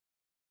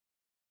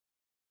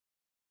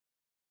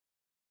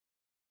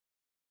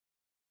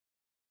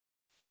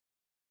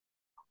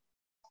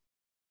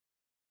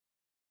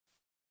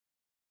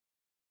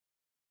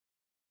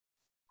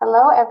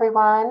Hello,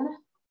 everyone.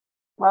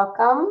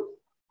 Welcome.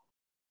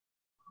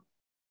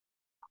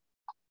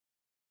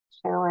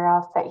 Sure, we're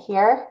all set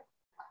here.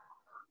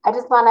 I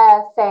just want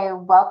to say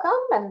welcome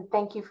and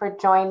thank you for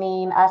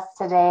joining us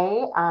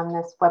today on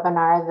this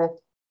webinar, the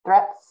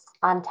Threats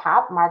on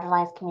Tap,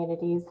 Marginalized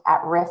Communities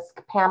at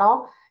Risk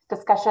panel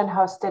discussion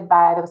hosted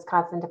by the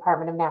Wisconsin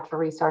Department of Natural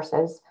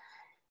Resources.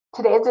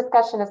 Today's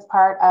discussion is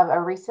part of a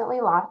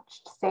recently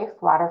launched Safe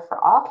Water for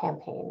All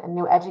campaign, a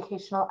new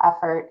educational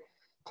effort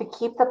to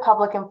keep the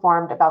public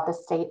informed about the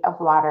state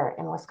of water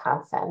in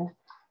Wisconsin.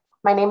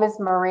 My name is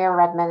Maria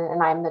Redmond,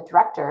 and I'm the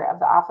Director of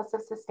the Office of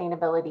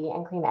Sustainability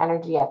and Clean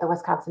Energy at the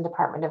Wisconsin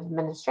Department of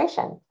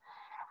Administration.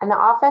 And the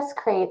office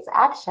creates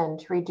action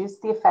to reduce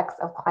the effects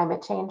of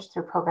climate change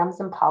through programs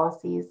and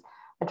policies,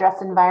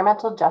 address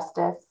environmental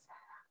justice,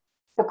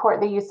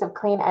 support the use of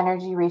clean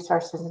energy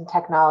resources and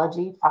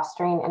technology,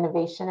 fostering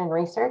innovation and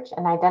research,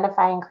 and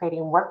identifying and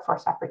creating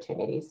workforce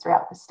opportunities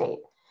throughout the state.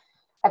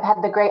 I've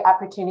had the great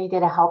opportunity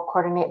to help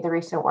coordinate the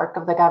recent work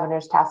of the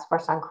Governor's Task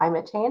Force on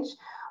Climate Change,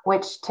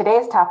 which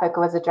today's topic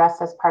was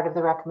addressed as part of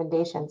the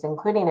recommendations,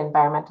 including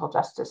environmental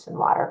justice and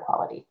water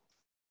quality.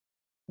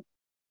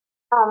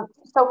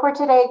 So for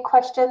today,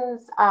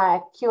 questions,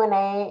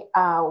 Q&A,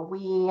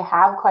 we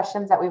have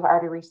questions that we've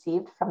already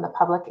received from the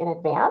public in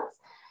advance.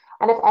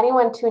 And if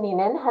anyone tuning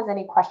in has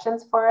any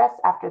questions for us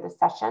after the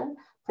session,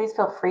 please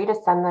feel free to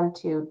send them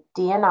to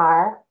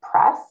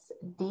dnrpress,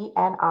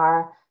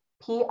 DNRPRESS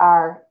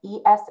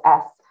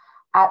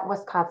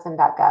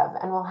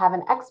 @wisconsin.gov, and we'll have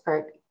an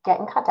expert get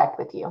in contact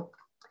with you.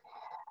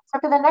 So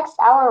for the next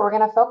hour, we're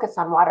going to focus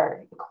on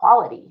water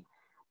equality,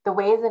 the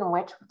ways in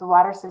which the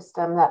water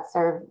system that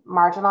serve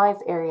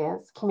marginalized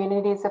areas,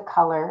 communities of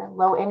color,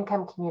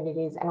 low-income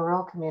communities, and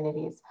rural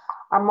communities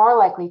are more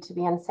likely to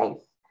be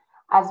unsafe,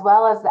 as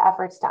well as the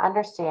efforts to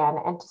understand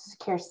and to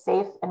secure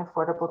safe and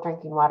affordable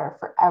drinking water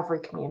for every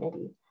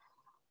community.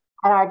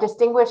 And our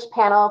distinguished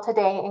panel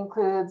today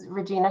includes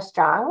Regina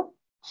Strong.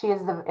 She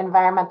is the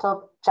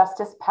Environmental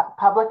Justice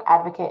Public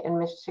Advocate in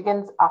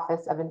Michigan's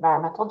Office of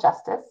Environmental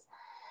Justice.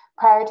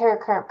 Prior to her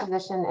current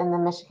position in the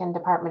Michigan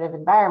Department of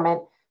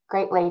Environment,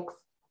 Great Lakes,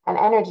 and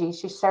Energy,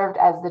 she served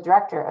as the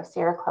director of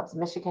Sierra Club's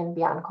Michigan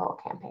Beyond Coal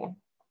campaign.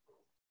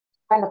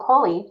 Brenda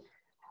Coley,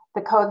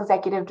 the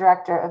co-executive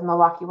director of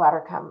Milwaukee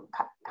Water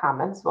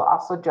Commons, will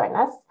also join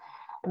us.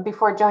 And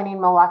before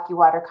joining Milwaukee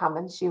Water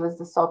Commons, she was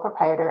the sole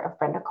proprietor of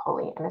Brenda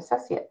Coley and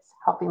Associates,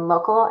 helping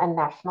local and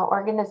national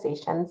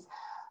organizations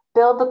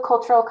build the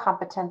cultural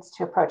competence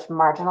to approach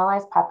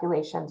marginalized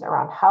populations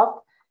around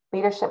health,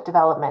 leadership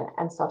development,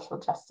 and social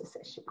justice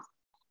issues.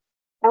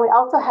 And we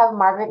also have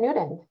Margaret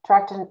Newton,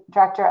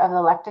 director of the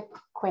Electric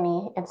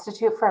Quinney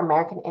Institute for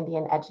American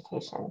Indian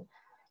Education.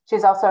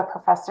 She's also a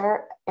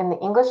professor in the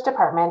English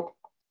department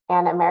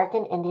and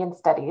American Indian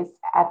Studies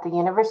at the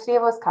University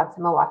of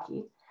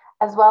Wisconsin-Milwaukee,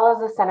 as well as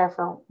the Center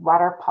for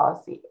Water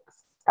Policy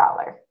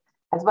Scholar,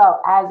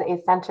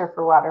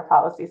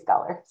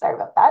 Sorry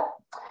about that.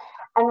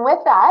 And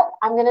with that,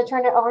 I'm going to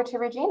turn it over to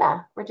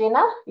Regina.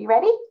 Regina, you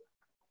ready?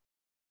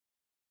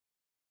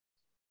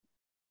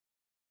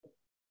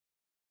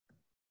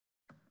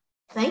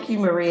 Thank you,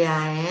 Maria.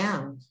 I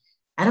am.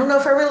 I don't know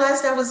if I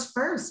realized I was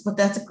first, but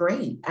that's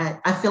great.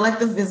 I feel like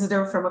the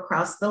visitor from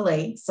across the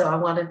lake. So I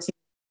wanted to,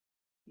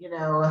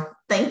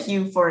 thank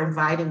you for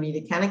inviting me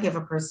to kind of give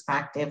a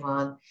perspective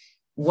on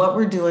what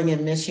we're doing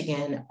in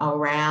Michigan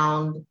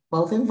around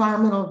both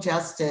environmental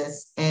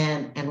justice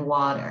and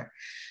water.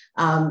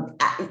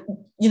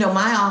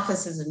 My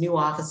office is a new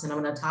office, and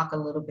I'm going to talk a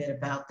little bit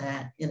about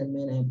that in a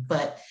minute.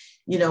 But,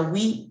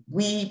 we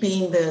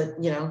being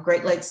the,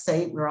 Great Lakes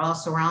State, we're all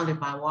surrounded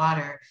by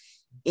water.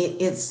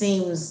 It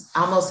seems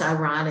almost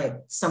ironic,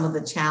 some of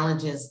the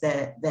challenges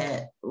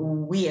that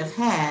we have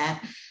had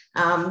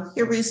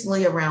here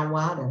recently around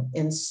water.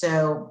 And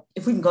so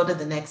if we can go to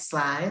the next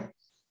slide.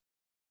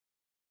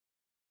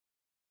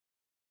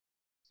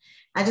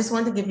 I just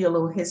wanted to give you a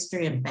little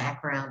history and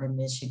background in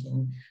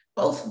Michigan.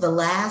 Both the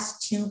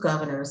last two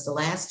governors, the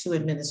last two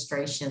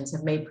administrations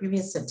have made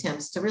previous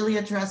attempts to really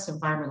address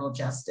environmental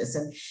justice.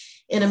 And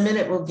in a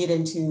minute, we'll get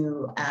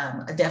into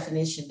a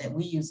definition that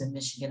we use in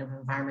Michigan of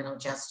environmental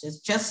justice,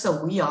 just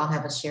so we all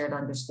have a shared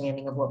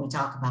understanding of what we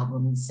talk about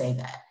when we say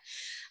that.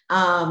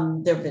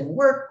 There have been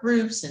work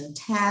groups and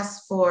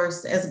task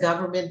force, as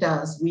government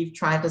does. We've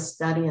tried to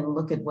study and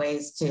look at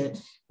ways to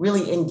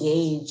really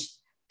engage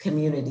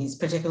communities,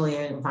 particularly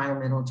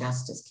environmental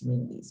justice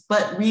communities.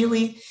 But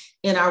really,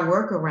 in our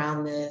work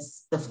around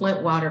this, the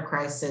Flint water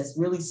crisis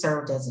really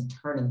served as a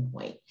turning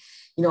point.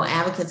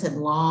 Advocates had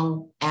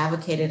long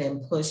advocated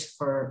and pushed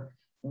for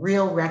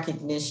real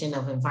recognition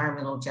of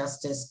environmental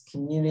justice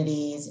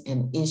communities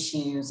and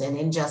issues and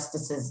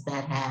injustices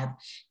that have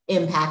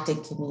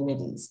impacted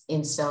communities.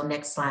 And so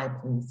next slide,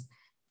 please.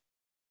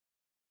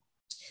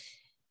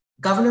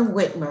 Governor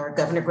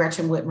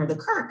Gretchen Whitmer, the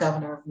current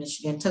governor of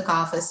Michigan, took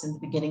office in the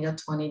beginning of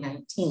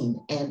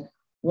 2019. And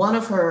one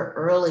of her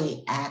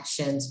early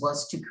actions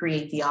was to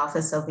create the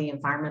Office of the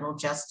Environmental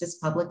Justice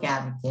Public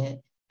Advocate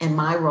and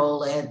my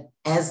role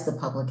as the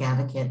public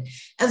advocate,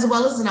 as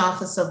well as an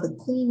office of the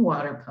Clean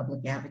Water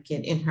Public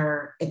Advocate in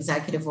her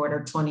Executive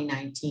Order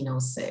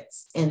 2019-06.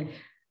 And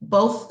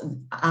both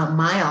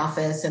my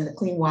office and the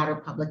Clean Water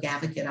Public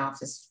Advocate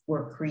Office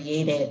were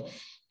created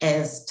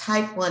as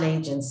Type 1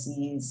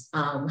 agencies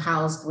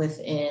housed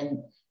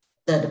within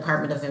the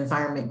Department of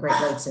Environment,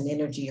 Great Lakes and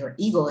Energy, or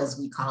EGLE as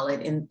we call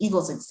it, in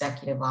EGLE's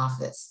executive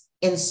office.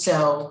 And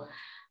so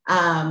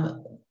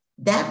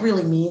that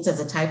really means, as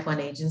a Type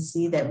 1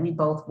 agency, that we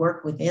both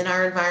work within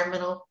our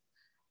environmental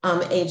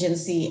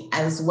agency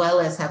as well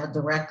as have a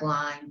direct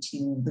line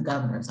to the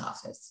governor's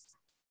office.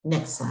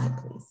 Next slide,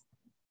 please.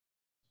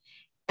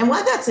 And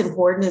why that's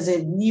important is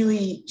it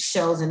really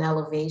shows an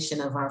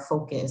elevation of our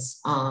focus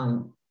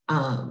on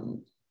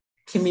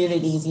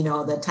communities. You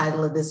know, the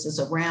title of this is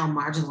around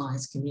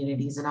marginalized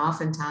communities. And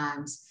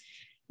oftentimes,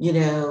 you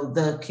know,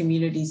 the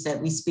communities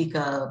that we speak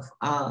of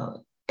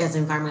as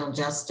environmental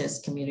justice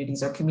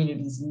communities, or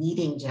communities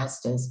needing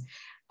justice,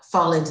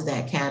 fall into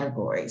that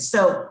category.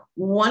 So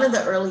one of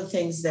the early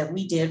things that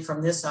we did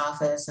from this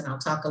office, and I'll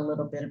talk a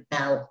little bit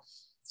about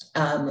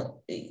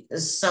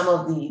some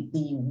of the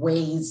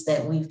ways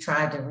that we've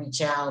tried to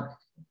reach out.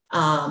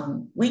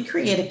 We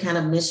created kind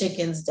of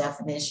Michigan's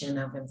definition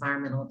of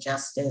environmental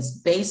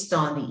justice based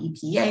on the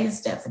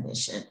EPA's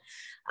definition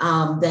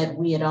that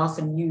we had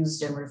often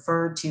used and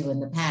referred to in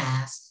the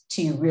past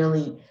to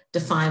really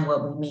define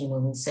what we mean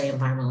when we say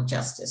environmental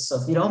justice.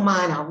 So if you don't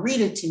mind, I'll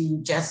read it to you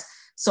just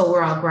so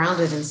we're all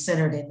grounded and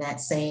centered in that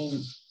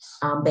same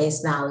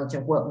base knowledge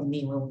of what we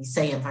mean when we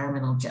say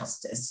environmental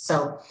justice.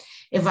 So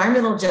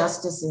environmental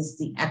justice is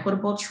the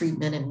equitable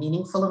treatment and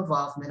meaningful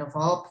involvement of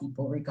all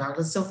people,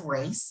 regardless of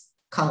race,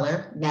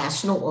 color,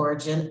 national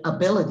origin,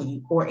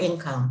 ability, or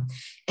income,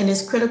 and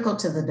is critical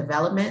to the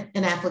development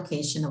and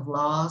application of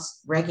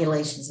laws,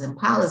 regulations, and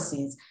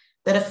policies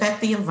that affect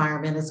the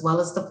environment, as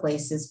well as the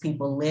places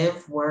people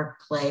live, work,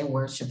 play,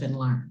 worship, and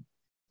learn.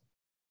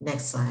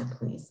 Next slide,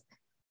 please.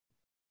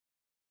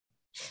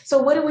 So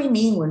what do we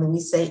mean when we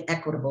say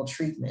equitable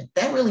treatment?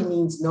 That really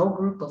means no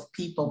group of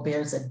people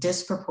bears a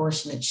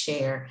disproportionate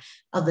share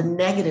of the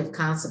negative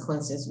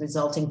consequences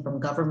resulting from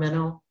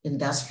governmental,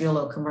 industrial,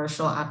 or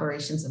commercial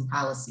operations and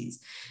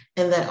policies,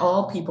 and that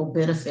all people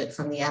benefit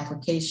from the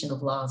application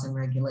of laws and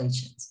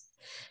regulations.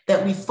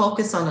 That we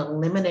focus on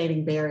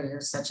eliminating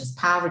barriers such as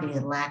poverty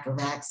and lack of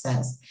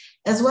access,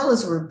 as well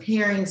as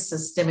repairing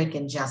systemic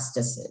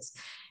injustices.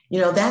 You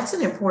know, that's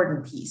an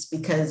important piece,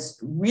 because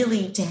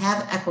really, to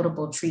have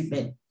equitable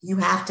treatment, you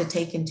have to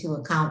take into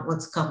account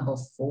what's come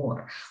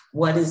before.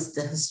 What is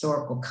the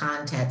historical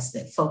context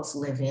that folks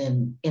live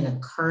in a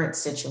current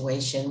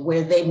situation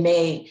where they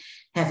may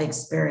have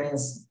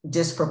experienced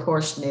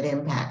disproportionate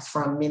impacts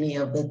from many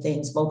of the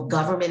things, both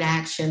government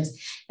actions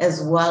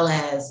as well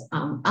as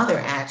other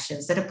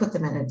actions that have put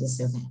them at a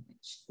disadvantage.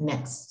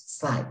 Next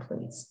slide,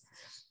 please.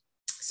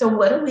 So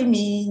what do we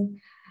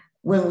mean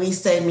when we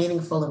say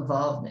meaningful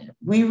involvement?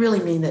 We really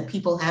mean that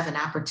people have an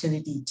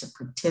opportunity to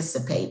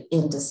participate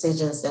in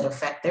decisions that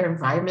affect their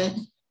environment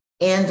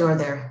and or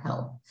their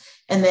health,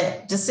 and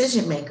that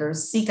decision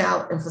makers seek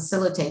out and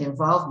facilitate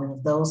involvement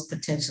of those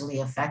potentially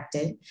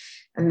affected,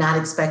 and not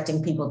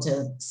expecting people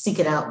to seek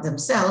it out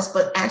themselves,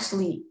 but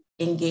actually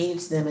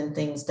engage them in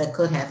things that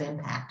could have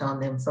impact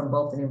on them from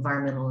both an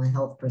environmental and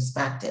health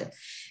perspective.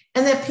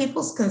 And that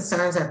people's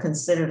concerns are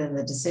considered in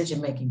the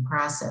decision-making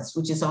process,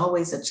 which is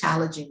always a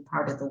challenging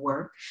part of the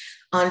work,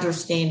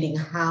 understanding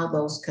how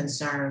those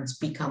concerns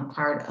become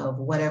part of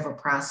whatever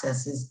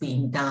process is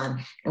being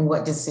done and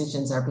what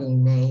decisions are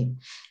being made,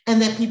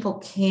 and that people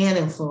can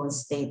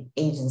influence state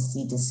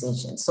agency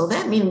decisions. So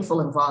that meaningful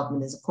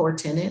involvement is a core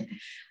tenet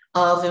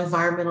of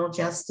environmental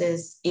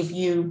justice. If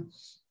you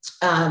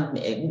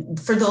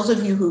for those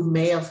of you who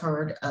may have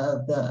heard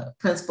of the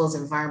principles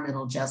of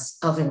environmental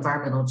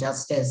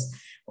justice,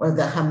 or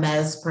the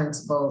Hamez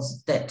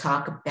principles that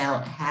talk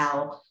about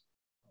how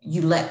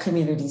you let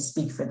communities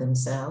speak for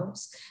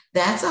themselves.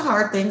 That's a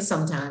hard thing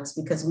sometimes,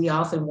 because we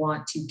often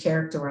want to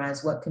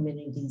characterize what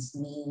communities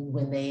mean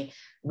when they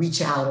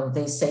reach out or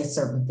they say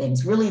certain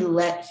things. Really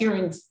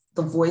hearing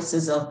the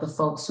voices of the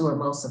folks who are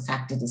most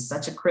affected is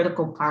such a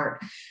critical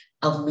part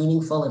of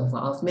meaningful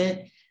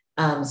involvement.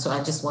 So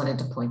I just wanted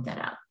to point that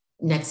out.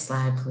 Next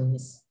slide,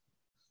 please.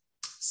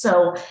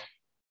 So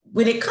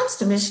when it comes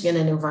to Michigan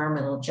and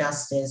environmental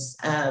justice,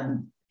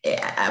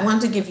 I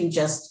want to give you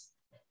just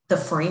the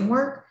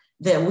framework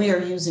that we are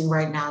using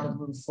right now to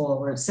move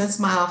forward. Since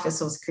my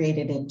office was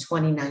created in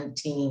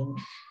 2019,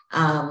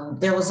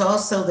 there was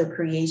also the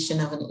creation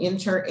of an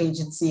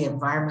interagency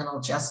environmental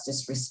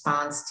justice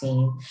response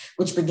team,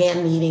 which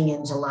began meeting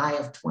in July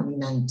of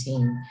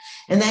 2019.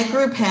 And that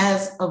group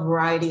has a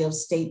variety of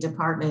state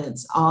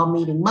departments all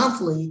meeting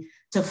monthly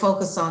to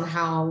focus on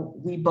how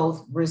we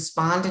both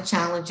respond to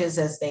challenges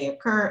as they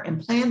occur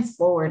and plan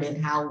forward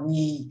in how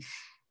we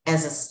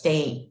as a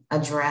state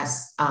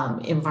address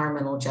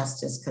environmental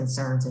justice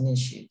concerns and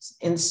issues.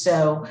 And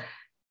so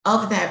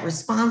of that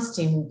response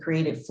team, we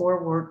created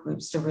 4 work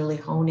groups to really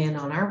hone in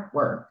on our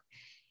work.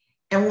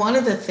 And one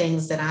of the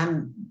things that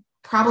I'm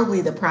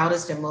probably the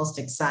proudest and most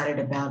excited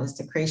about is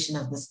the creation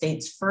of the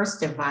state's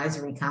first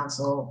advisory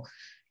council,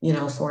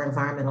 for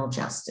environmental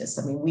justice.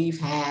 I mean, we've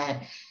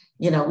had,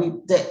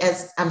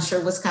 as I'm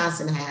sure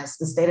Wisconsin has,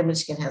 the state of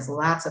Michigan has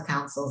lots of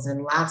councils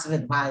and lots of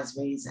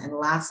advisories and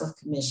lots of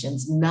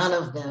commissions. None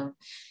of them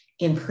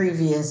in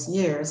previous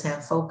years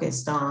have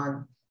focused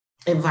on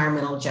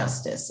environmental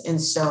justice. And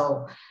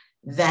so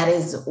that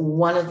is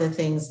one of the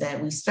things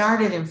that we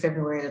started in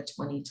February of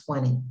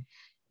 2020.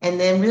 And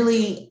then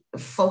really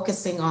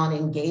focusing on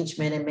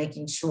engagement and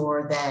making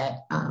sure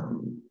that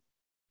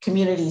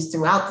communities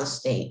throughout the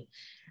state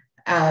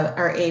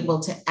are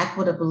able to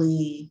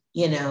equitably,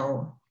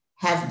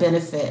 have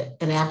benefit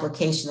and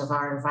application of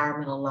our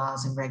environmental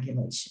laws and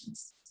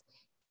regulations.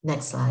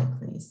 Next slide,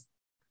 please.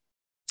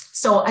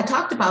 So I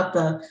talked about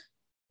the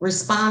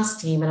response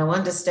team, and I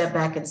wanted to step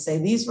back and say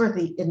these were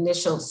the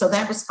initial, so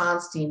that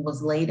response team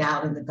was laid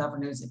out in the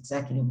governor's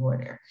executive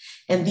order.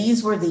 And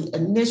these were the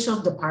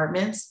initial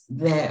departments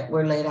that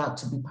were laid out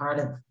to be part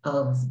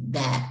of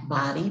that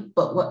body.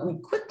 But what we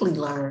quickly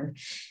learned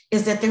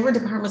is that there were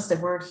departments that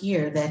weren't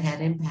here that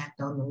had impact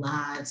on the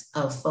lives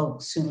of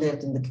folks who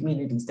lived in the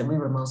communities that we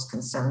were most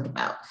concerned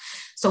about.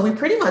 So we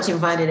pretty much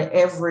invited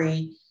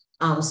every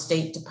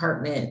State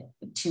Department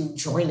to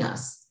join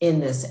us in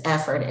this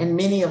effort. And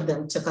many of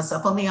them took us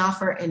up on the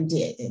offer and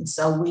did. And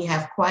so we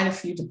have quite a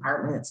few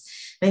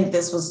departments. I think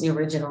this was the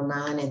original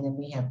 9. And then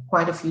we have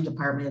quite a few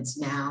departments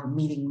now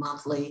meeting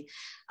monthly,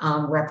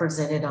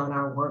 represented on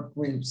our work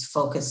groups,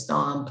 focused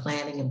on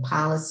planning and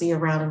policy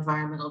around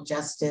environmental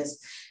justice,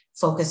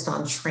 focused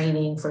on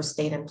training for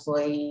state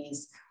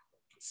employees,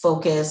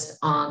 focused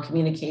on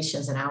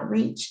communications and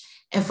outreach,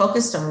 and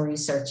focused on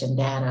research and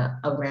data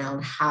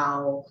around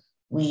how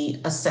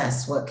we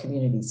assess what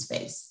communities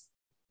face.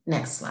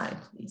 Next slide,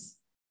 please.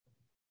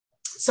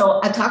 So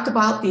I talked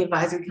about the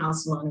Advisory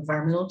Council on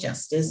Environmental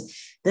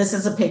Justice. This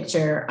is a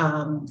picture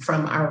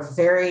from our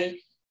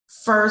very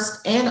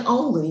first and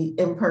only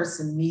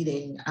in-person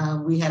meeting.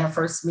 We had our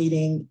first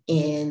meeting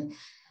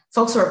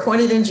folks were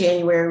appointed in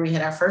January. We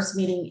had our first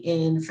meeting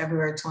in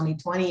February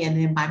 2020. And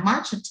then by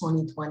March of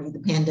 2020, the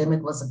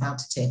pandemic was about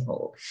to take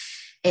hold.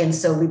 And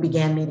so we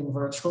began meeting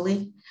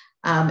virtually.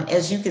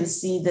 As you can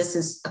see, this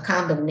is a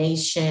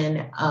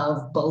combination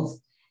of both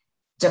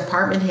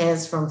department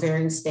heads from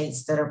varying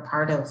states that are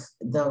part of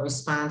the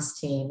response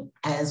team,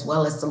 as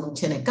well as the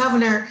lieutenant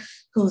governor,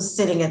 who's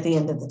sitting at the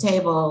end of the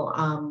table,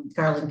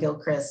 Garland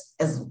Gilchrist,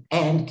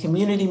 and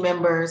community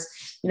members.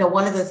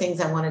 One of the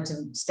things I wanted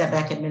to step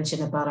back and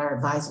mention about our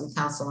Advisory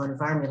Council on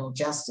Environmental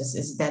Justice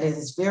is that it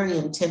is very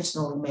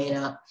intentionally made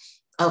up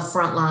of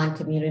frontline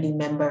community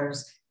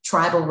members,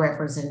 tribal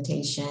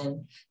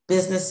representation,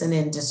 business and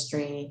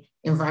industry,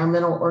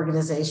 environmental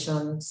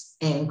organizations,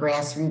 and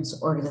grassroots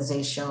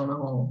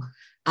organizational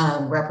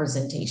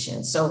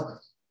representation. So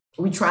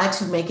we try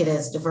to make it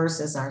as diverse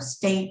as our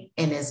state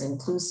and as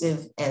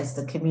inclusive as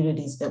the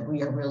communities that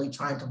we are really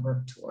trying to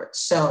work towards.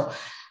 So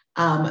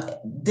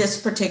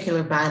this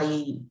particular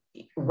body,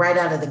 right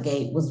out of the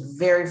gate, was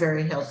very,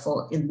 very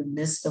helpful in the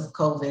midst of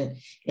COVID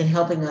in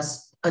helping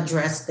us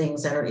address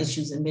things that are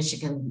issues in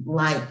Michigan,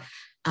 like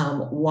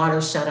water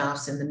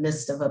shutoffs in the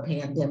midst of a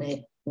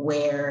pandemic,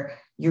 where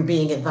you're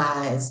being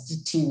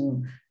advised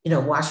to,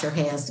 wash your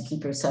hands to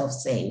keep yourself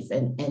safe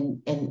and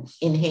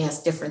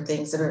enhance different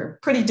things that are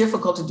pretty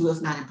difficult to do,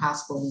 if not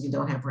impossible, when you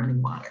don't have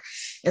running water.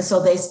 And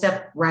so they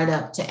stepped right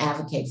up to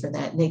advocate for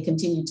that. And they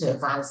continue to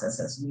advise us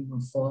as we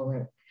move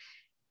forward.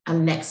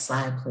 Next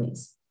slide,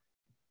 please.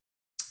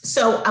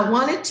 So I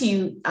wanted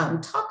to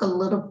talk a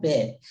little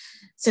bit,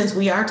 since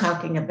we are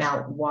talking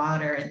about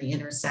water and the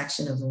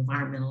intersection of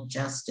environmental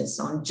justice,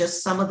 on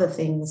just some of the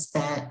things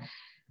that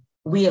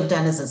we have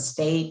done as a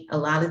state. A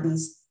lot of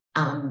these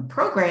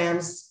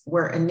programs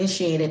were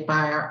initiated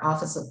by our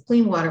Office of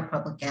Clean Water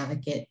Public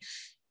Advocate.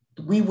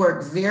 We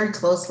work very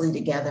closely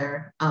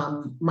together,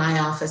 my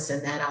office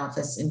and that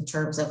office, in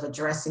terms of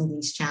addressing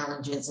these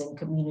challenges in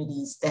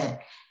communities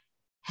that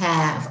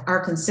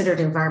are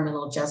considered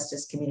environmental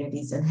justice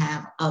communities and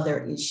have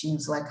other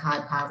issues like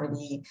high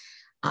poverty.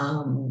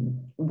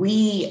 And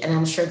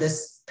I'm sure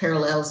this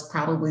parallels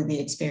probably the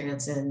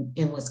experience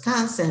in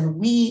Wisconsin,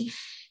 we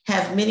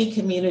have many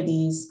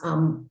communities,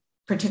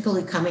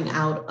 particularly coming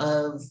out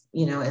of,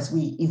 as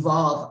we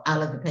evolve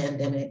out of the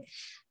pandemic,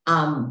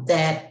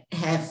 that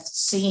have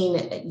seen,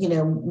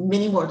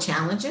 many more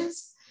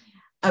challenges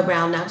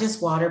around not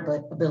just water,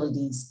 but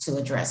abilities to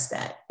address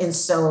that. And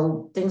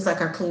so things like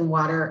our Clean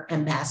Water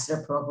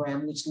Ambassador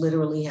program, which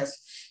literally has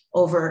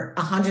over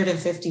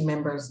 150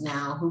 members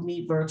now who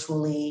meet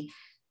virtually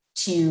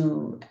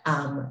to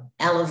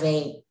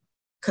elevate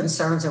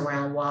concerns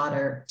around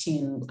water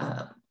to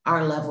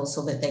our level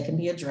so that they can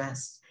be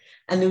addressed.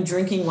 A new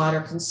drinking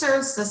water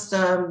concern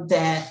system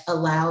that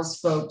allows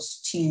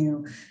folks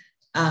to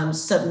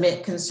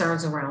submit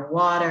concerns around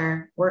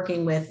water,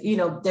 working with,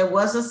 there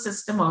was a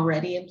system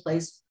already in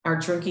place. Our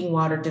drinking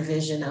water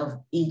division of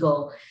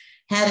Eagle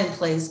had in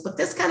place, but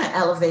this kind of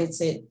elevates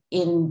it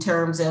in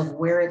terms of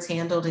where it's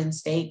handled in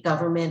state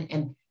government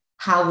and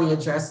how we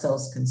address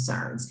those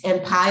concerns.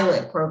 And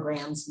pilot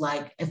programs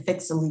like a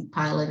Fix a Leak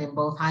pilot in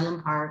both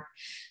Highland Park,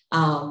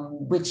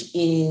 which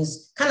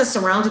is kind of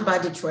surrounded by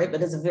Detroit,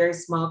 but is a very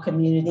small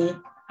community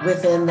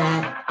within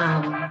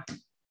that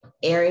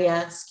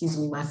area. Excuse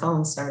me, my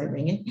phone started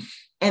ringing.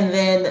 And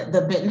then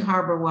the Benton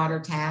Harbor Water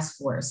Task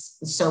Force.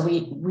 So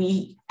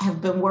we have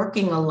been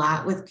working a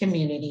lot with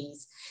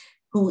communities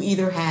who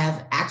either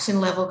have action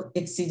level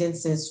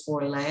exceedances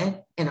for lead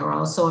and are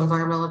also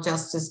environmental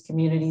justice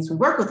communities. We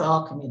work with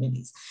all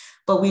communities,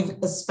 but we've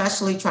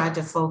especially tried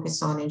to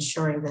focus on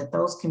ensuring that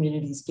those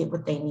communities get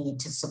what they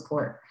need to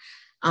support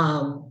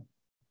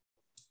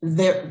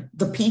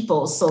the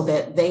people so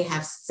that they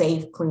have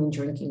safe, clean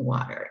drinking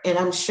water. And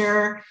I'm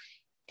sure,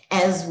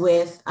 as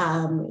with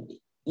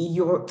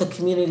the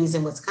communities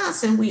in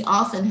Wisconsin, we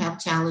often have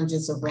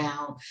challenges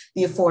around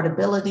the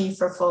affordability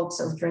for folks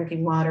of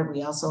drinking water.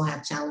 We also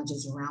have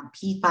challenges around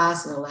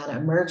PFAS and a lot of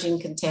emerging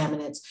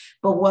contaminants.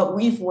 But what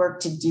we've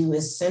worked to do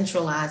is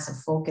centralize a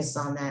focus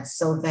on that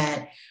so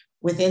that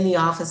within the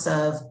Office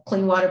of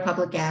Clean Water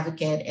Public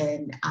Advocate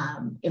and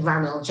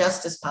Environmental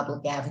Justice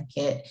Public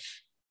Advocate,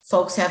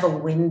 folks have a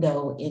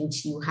window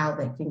into how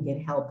they can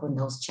get help when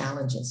those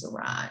challenges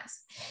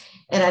arise.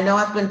 And I know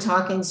I've been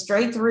talking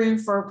straight through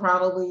for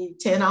probably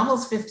 10,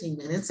 almost 15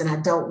 minutes, and I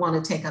don't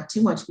want to take up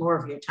too much more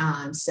of your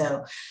time.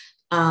 So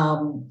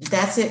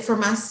that's it for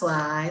my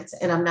slides.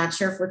 And I'm not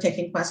sure if we're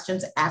taking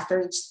questions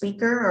after each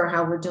speaker or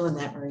how we're doing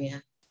that,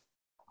 Maria.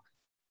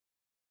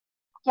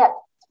 Yes,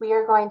 we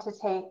are going to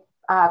take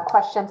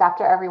questions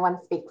after everyone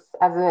speaks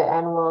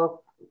and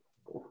we'll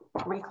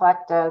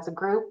recollect as a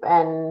group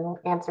and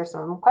answer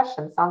some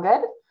questions. Sound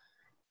good?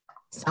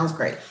 Sounds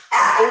great.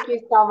 Thank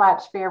you so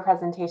much for your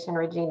presentation,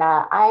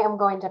 Regina. I am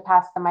going to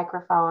pass the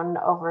microphone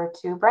over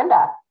to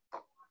Brenda.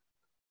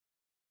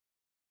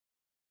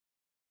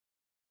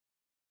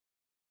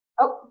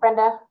 Oh,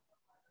 Brenda,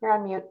 you're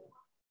on mute.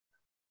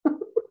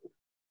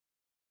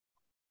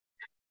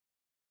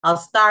 I'll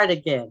start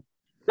again.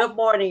 Good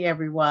morning,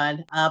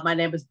 everyone. My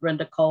name is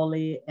Brenda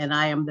Coley, and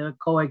I am the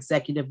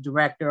co-executive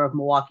director of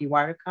Milwaukee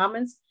Water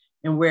Commons,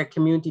 and we're a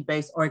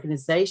community-based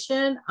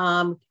organization.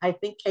 I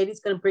think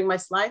Katie's going to bring my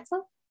slides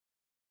up.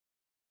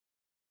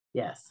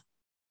 Yes.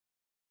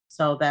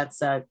 So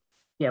that's,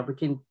 yeah, we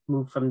can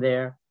move from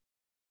there.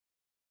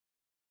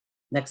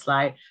 Next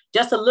slide.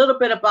 Just a little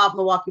bit about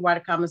Milwaukee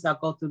Water Commons. I'll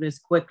go through this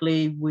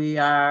quickly. We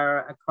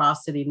are a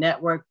cross-city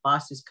network,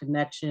 fosters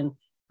connection,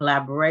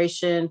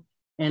 collaboration,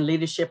 and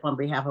leadership on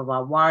behalf of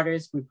our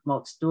waters. We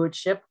promote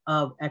stewardship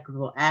of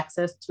equitable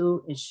access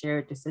to and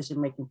shared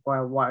decision-making for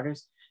our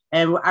waters.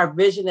 And our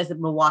vision is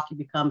that Milwaukee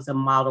becomes a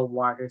model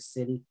water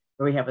city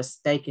where we have a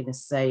stake and a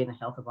say in the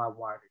health of our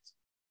waters.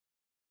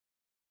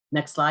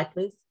 Next slide,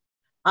 please.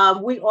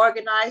 We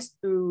organize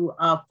through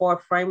 4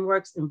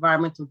 frameworks: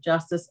 environmental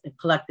justice and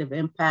collective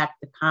impact,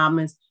 the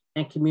commons,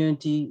 and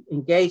community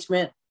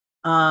engagement.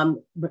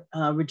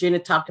 Regina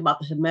talked about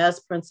the Hermes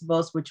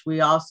principles, which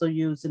we also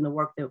use in the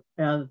work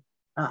that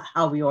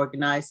how we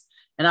organize.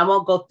 And I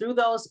won't go through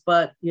those,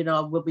 but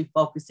we'll be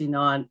focusing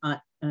on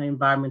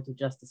environmental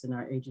justice in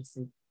our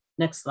agency.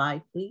 Next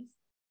slide, please.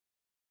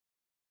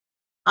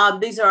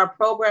 These are our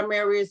program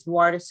areas: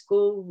 Water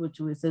School, which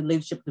was in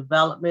leadership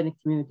development and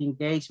community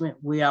engagement;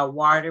 We Are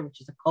Water,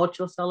 which is a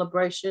cultural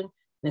celebration, and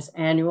it's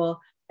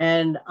annual.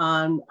 And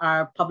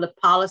our public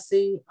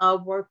policy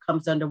work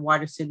comes under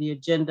Water City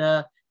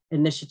Agenda,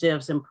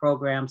 initiatives and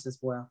programs as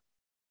well.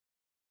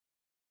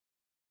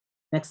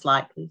 Next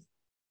slide, please.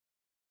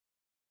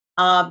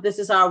 This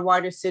is our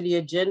Water City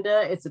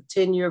Agenda. It's a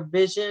 10-year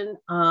vision,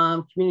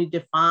 community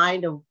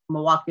defined of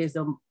Milwaukee as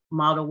a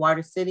model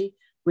water city.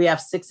 We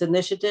have 6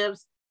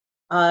 initiatives.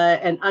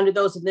 And under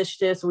those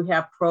initiatives, we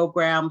have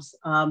programs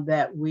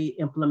that we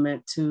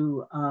implement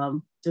to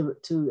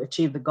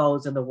achieve the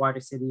goals of the Water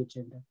City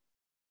Agenda.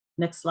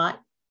 Next slide.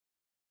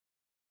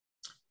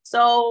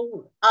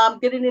 So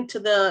getting into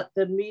the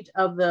meat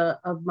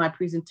of my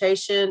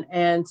presentation.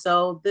 And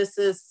so this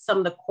is some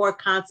of the core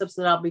concepts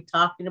that I'll be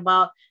talking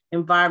about: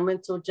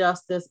 environmental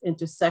justice,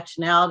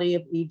 intersectionality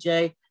of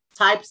EJ,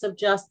 types of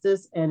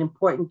justice, and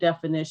important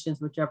definitions,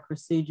 which are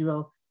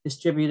procedural,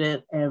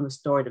 distributed, and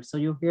restorative. So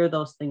you'll hear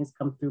those things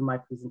come through my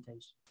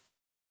presentation.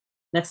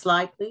 Next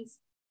slide, please.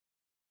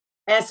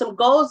 And some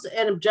goals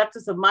and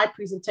objectives of my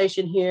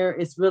presentation here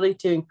is really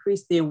to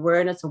increase the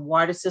awareness of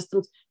water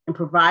systems and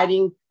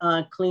providing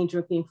clean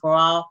drinking for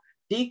all,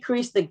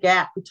 decrease the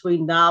gap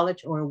between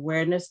knowledge or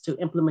awareness to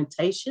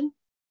implementation,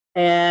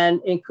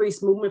 and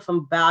increase movement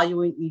from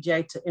valuing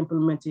EJ to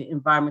implementing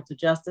environmental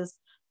justice.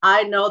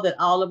 I know that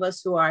all of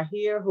us who are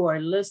here, who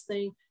are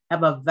listening,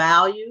 have a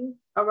value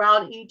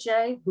around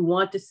EJ, who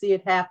want to see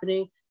it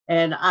happening.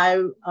 And I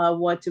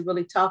want to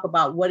really talk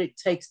about what it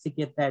takes to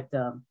get that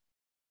done.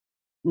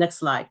 Next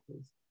slide,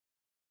 please.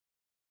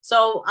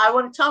 So I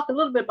want to talk a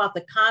little bit about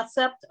the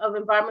concept of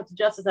environmental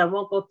justice. I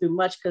won't go through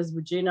much because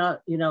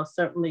Regina,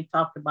 certainly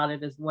talked about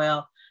it as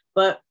well.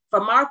 But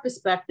from our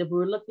perspective,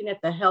 we're looking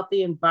at the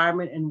healthy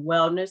environment and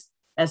wellness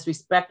as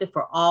respected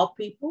for all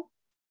people,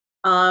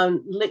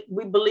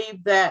 We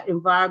believe that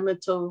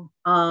environmental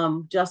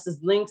justice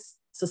links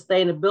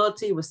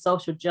sustainability with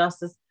social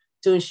justice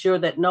to ensure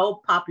that no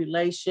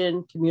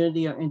population,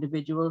 community, or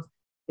individual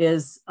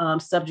is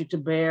subject to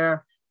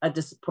bear a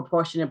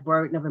disproportionate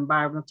burden of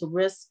environmental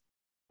risk.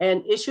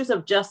 And issues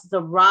of justice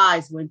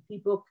arise when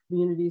people,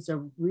 communities,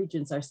 or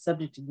regions are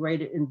subject to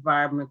greater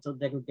environmental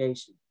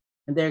degradation,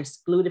 and they're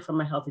excluded from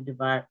a healthy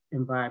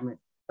environment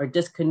or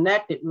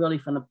disconnected really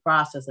from the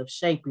process of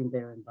shaping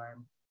their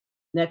environment.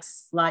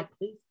 Next slide,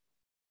 please.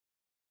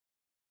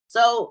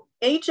 So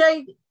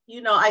AJ,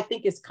 I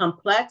think it's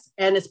complex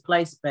and it's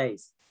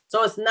place-based.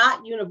 So it's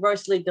not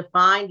universally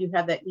defined. You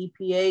have that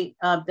EPA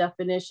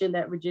definition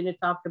that Virginia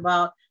talked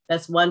about.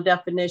 That's one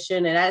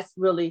definition, and that's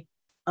really,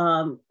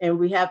 and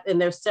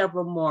there's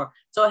several more.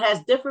 So it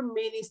has different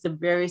meanings to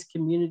various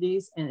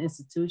communities and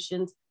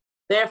institutions.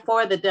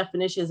 Therefore, the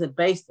definition is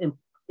based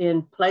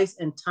in place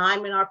and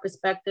time in our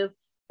perspective,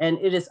 and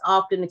it is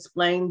often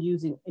explained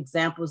using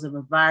examples of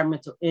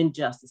environmental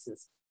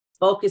injustices,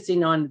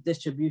 focusing on the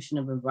distribution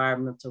of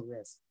environmental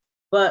risk.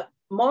 But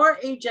more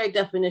EJ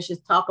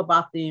definitions talk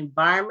about the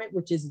environment,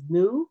 which is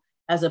new,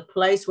 as a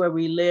place where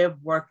we live,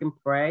 work, and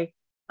pray.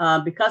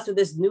 Because of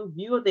this new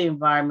view of the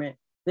environment,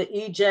 the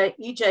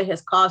EJ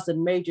has caused a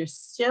major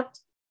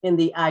shift in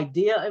the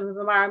idea of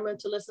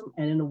environmentalism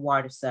and in the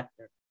water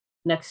sector.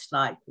 Next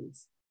slide,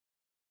 please.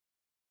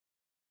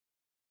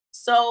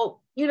 So,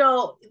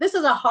 this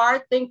is a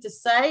hard thing to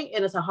say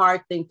and it's a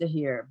hard thing to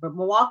hear, but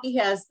Milwaukee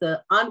has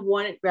the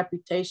unwanted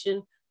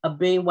reputation of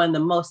being one of the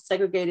most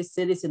segregated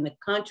cities in the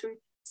country.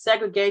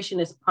 Segregation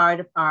is part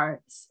of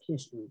our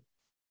history.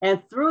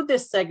 And through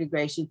this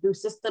segregation, through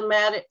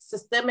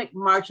systemic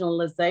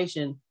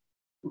marginalization,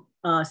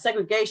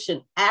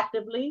 segregation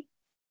actively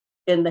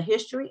in the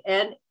history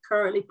and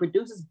currently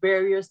produces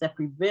barriers that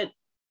prevent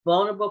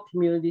vulnerable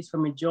communities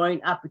from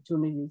enjoying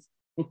opportunities,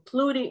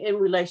 including in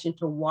relation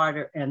to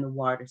water and the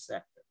water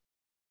sector.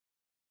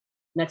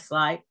 Next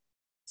slide.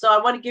 So I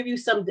want to give you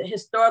some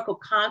historical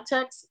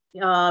context.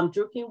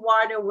 Drinking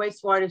water,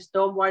 wastewater,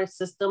 stormwater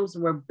systems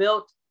were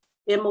built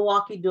in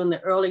Milwaukee during the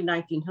early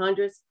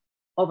 1900s.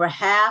 Over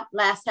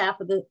last half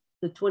of the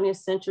 20th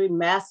century,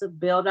 massive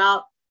build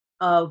out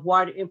of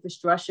water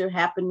infrastructure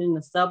happened in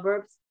the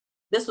suburbs.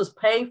 This was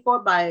paid for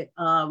by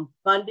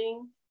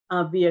funding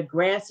via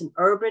grants and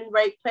urban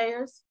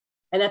ratepayers.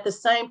 And at the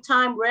same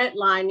time,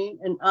 redlining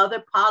and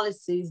other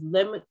policies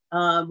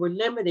were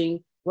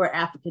limiting where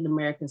African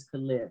Americans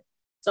could live.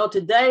 So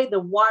today, the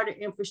water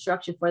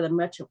infrastructure for the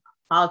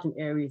metropolitan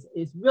areas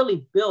is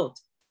really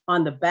built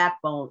on the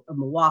backbone of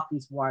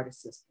Milwaukee's water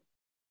system.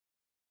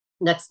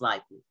 Next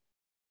slide, please.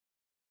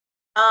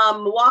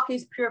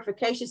 Milwaukee's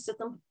purification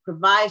system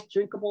provides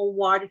drinkable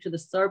water to the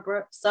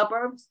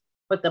suburbs,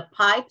 but the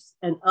pipes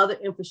and other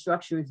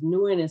infrastructure is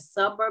newer in the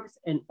suburbs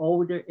and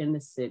older in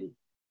the city.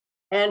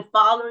 And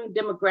following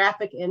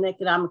demographic and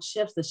economic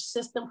shifts, the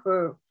system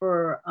for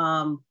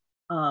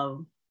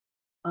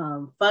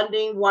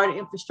funding water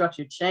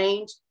infrastructure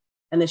changed,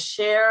 and the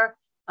share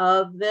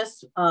of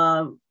this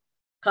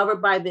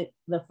covered by the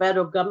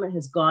federal government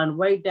has gone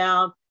way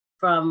down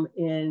from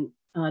in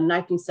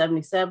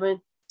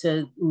 1977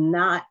 to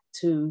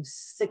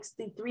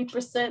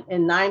 63%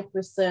 and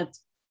 9%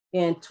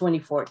 in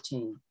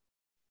 2014.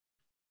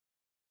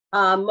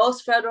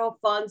 Most federal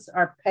funds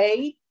are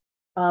paid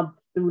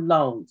through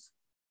loans.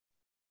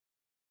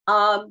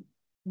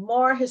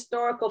 More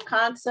historical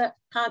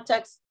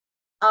context,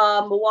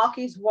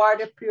 Milwaukee's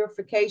water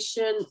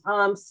purification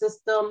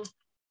system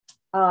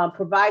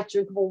provides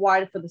drinkable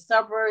water for the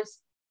suburbs.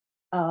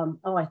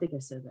 I think I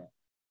said that.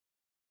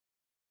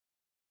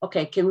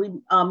 Okay, can we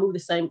move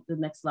the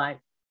next slide?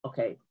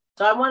 Okay,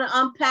 so I want to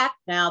unpack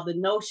now the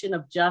notion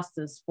of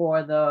justice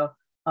for the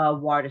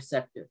water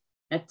sector,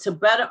 and to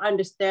better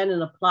understand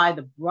and apply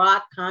the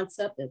broad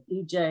concept of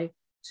EJ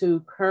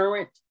to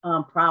current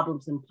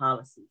problems and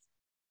policies.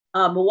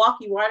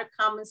 Milwaukee Water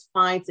Commons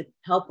finds it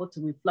helpful to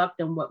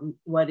reflect on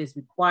what is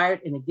required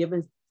in a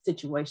given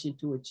situation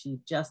to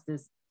achieve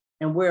justice,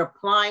 and we're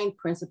applying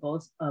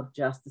principles of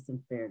justice and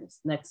fairness.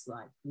 Next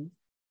slide, please.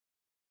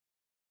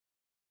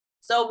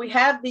 So we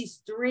have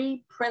these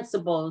three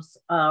principles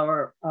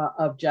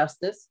of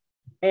justice,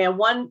 and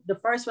the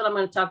first one I'm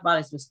going to talk about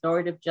is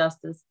restorative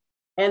justice.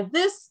 And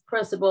this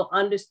principle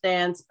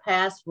understands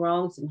past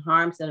wrongs and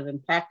harms that have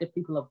impacted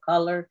people of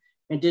color,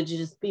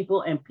 indigenous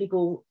people, and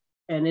people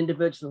and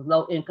individuals with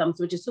low incomes,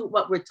 which is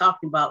what we're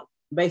talking about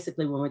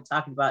basically when we're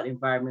talking about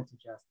environmental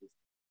justice.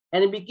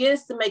 And it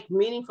begins to make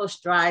meaningful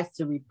strides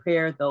to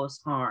repair those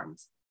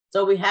harms.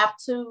 So we have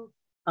to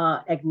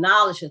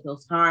acknowledge that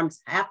those harms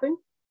happen,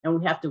 and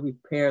we have to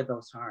repair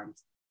those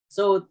harms.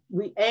 So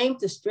we aim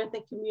to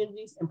strengthen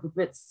communities and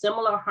prevent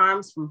similar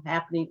harms from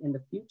happening in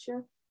the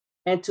future.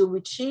 And to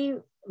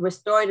achieve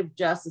restorative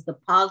justice, the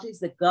policies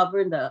that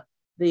govern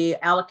the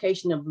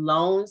allocation of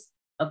loans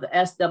of the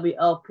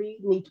SWLP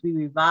need to be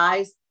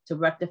revised to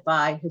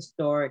rectify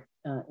historic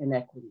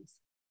inequities.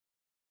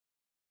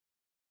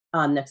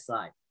 Next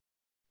slide.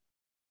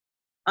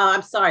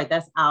 I'm sorry,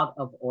 that's out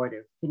of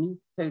order. Can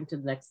you turn to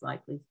the next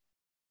slide, please?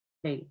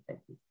 Katie, thank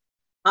you.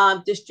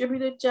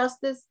 Distributed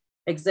justice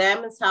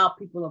examines how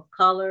people of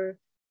color,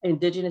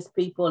 indigenous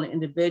people, and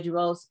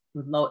individuals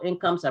with low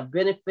incomes are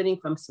benefiting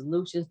from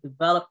solutions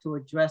developed to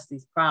address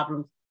these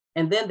problems,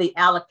 and then the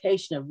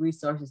allocation of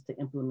resources to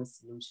implement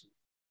solutions.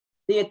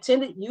 The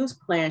intended use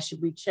plan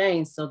should be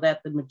changed so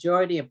that the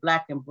majority of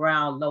Black and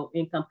brown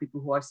low-income people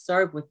who are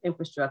served with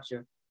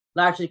infrastructure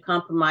largely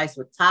compromised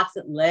with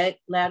toxic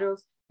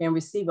laterals can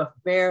receive a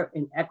fair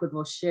and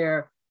equitable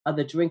share of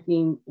the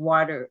drinking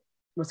water,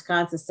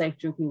 Wisconsin Safe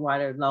Drinking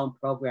Water Loan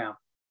Program,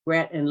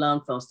 grant and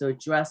loan funds to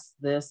address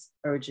this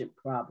urgent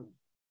problem.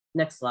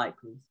 Next slide,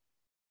 please.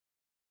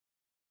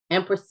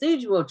 And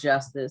procedural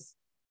justice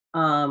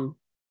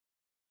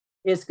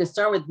is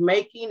concerned with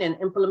making and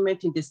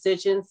implementing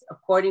decisions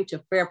according to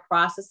fair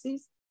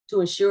processes to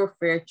ensure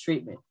fair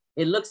treatment.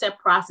 It looks at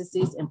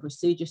processes and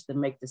procedures to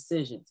make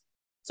decisions.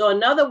 So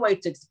another way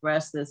to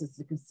express this is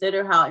to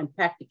consider how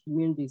impacted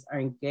communities are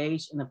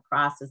engaged in the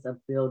process of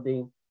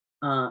building,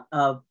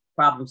 of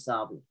problem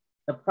solving.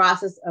 The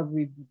process of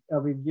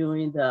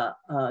reviewing the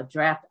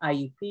draft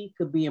IUP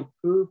could be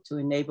improved to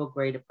enable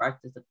greater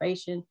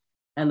participation,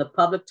 and the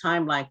public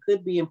timeline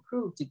could be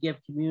improved to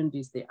give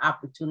communities the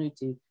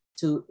opportunity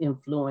to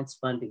influence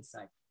funding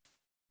cycles.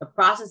 The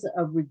process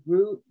of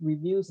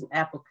reviews and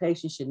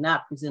applications should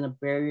not present a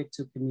barrier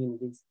to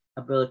communities'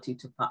 ability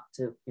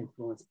to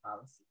influence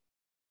policy.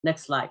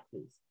 Next slide,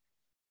 please.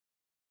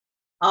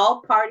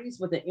 All parties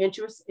with an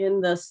interest in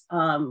this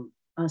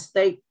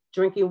state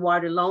drinking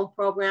water loan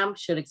program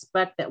should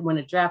expect that when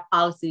a draft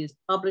policy is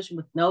published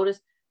with notice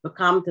for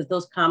comment, that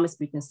those comments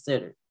be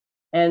considered.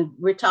 And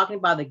we're talking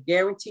about the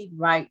guaranteed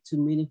right to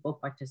meaningful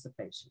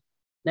participation.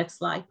 Next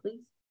slide,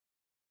 please.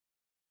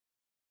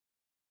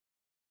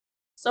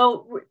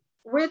 So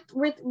we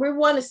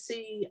want to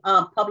see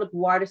public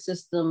water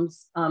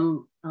systems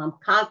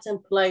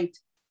contemplate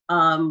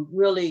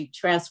really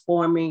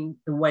transforming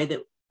the way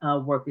that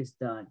work is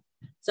done.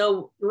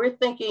 So we're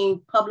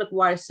thinking public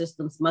water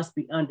systems must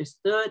be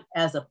understood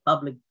as a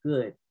public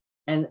good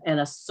and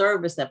a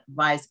service that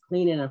provides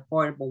clean and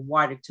affordable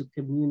water to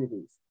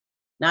communities,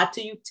 not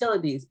to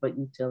utilities, but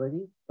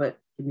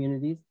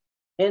communities.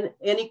 And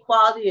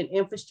inequality and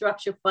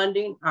infrastructure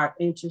funding are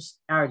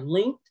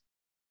linked,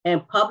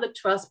 and public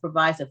trust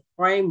provides a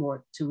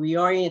framework to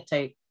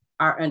reorientate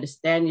our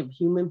understanding of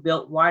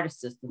human-built water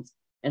systems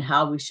and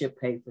how we should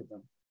pay for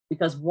them.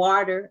 Because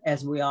water,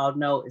 as we all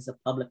know, is a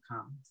public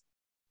commons.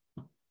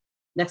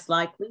 Next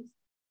slide, please.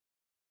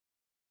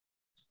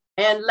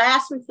 And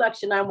last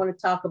reflection I want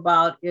to talk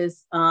about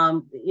is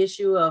the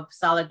issue of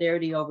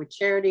solidarity over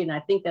charity. And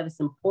I think that it's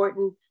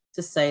important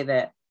to say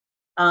that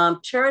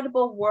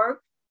charitable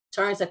work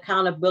turns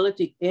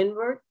accountability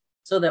inward,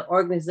 so that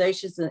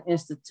organizations and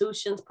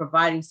institutions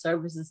providing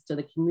services to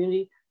the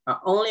community are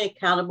only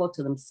accountable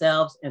to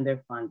themselves and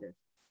their funders.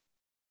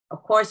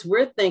 Of course,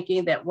 we're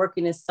thinking that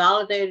working in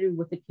solidarity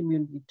with the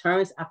community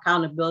turns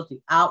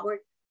accountability outward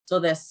so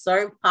that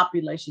served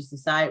populations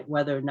decide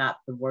whether or not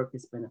the work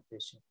is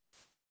beneficial.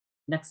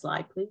 Next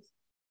slide, please.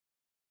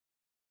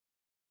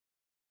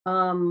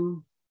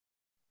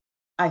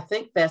 I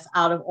think that's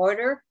out of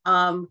order.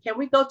 Can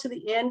we go to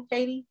the end,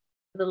 Katie,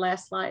 for the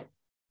last slide?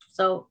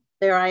 So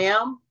there I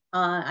am.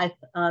 I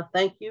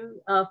thank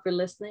you for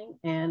listening,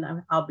 and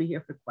I'll be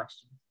here for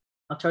questions.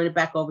 I'll turn it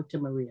back over to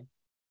Maria.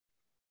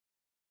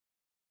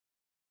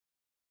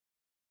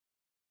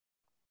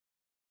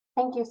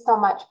 Thank you so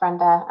much,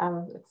 Brenda.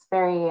 It's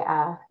it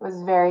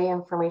was very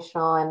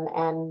informational,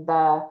 and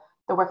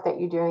the work that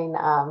you're doing,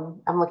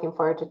 I'm looking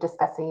forward to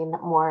discussing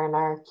more in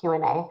our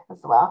Q&A as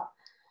well.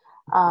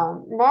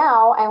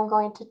 Now I'm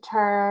going to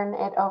turn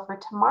it over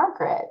to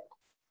Margaret.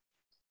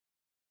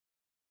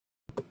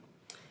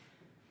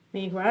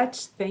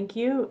 Miigwech, thank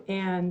you.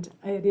 And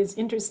it is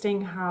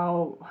interesting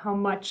how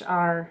much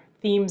our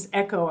themes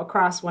echo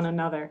across one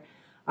another.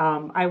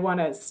 I want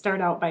to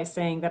start out by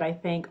saying that I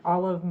thank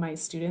all of my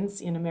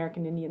students in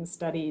American Indian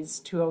Studies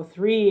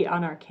 203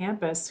 on our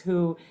campus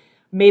who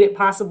made it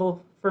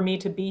possible for me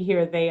to be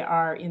here. They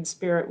are in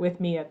spirit with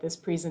me at this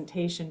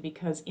presentation,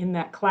 because in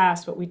that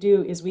class what we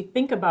do is we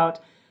think about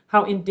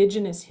how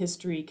Indigenous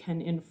history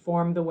can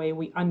inform the way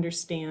we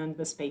understand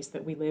the space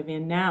that we live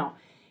in now.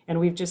 And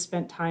we've just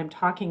spent time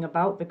talking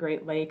about the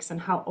Great Lakes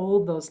and how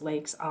old those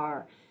lakes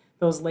are.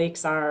 Those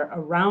lakes are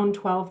around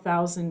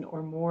 12,000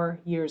 or more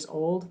years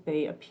old.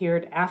 They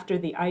appeared after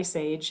the Ice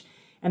Age,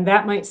 and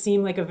that might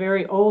seem like a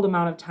very old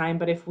amount of time,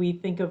 but if we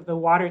think of the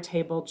water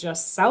table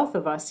just south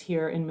of us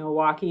here in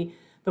Milwaukee,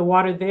 the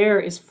water there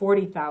is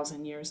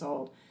 40,000 years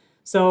old.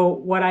 So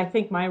what I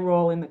think my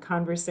role in the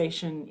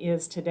conversation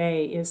is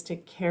today is to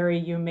carry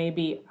you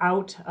maybe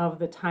out of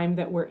the time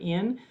that we're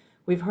in.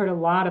 We've heard a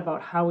lot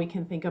about how we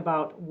can think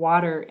about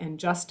water and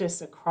justice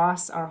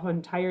across our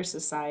entire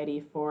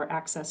society for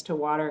access to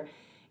water,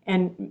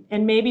 and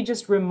maybe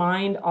just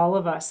remind all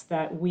of us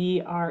that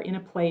we are in a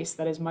place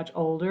that is much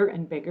older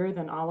and bigger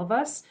than all of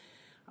us.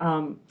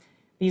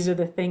 These are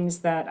the things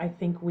that I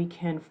think we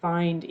can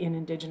find in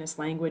Indigenous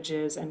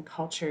languages and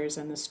cultures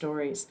and the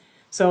stories.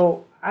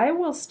 So I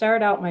will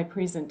start out my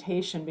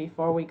presentation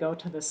before we go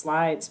to the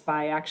slides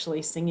by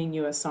actually singing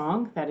you a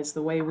song. That is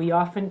the way we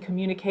often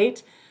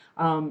communicate.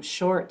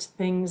 Short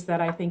things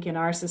that I think in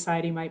our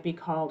society might be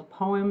called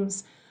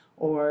poems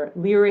or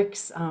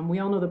lyrics. We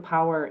all know the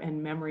power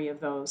and memory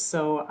of those.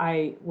 So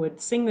I would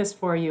sing this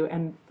for you,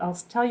 and I'll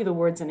tell you the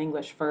words in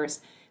English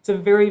first. It's a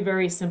very,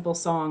 very simple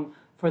song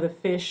for the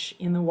fish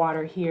in the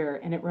water here,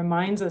 and it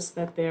reminds us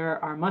that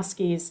there are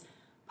muskies,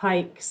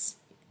 pikes,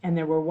 and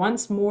there were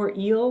once more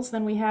eels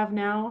than we have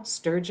now,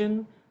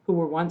 sturgeon, who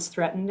were once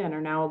threatened and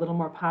are now a little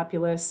more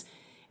populous.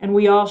 And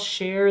we all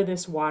share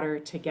this water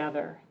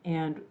together.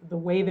 And the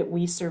way that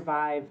we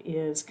survive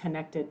is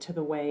connected to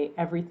the way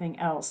everything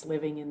else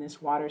living in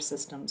this water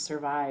system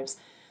survives.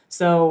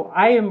 So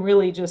I am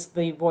really just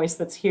the voice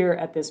that's here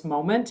at this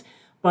moment.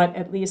 But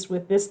at least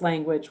with this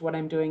language, what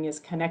I'm doing is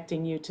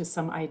connecting you to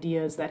some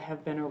ideas that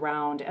have been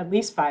around at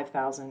least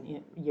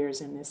 5,000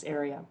 years in this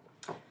area.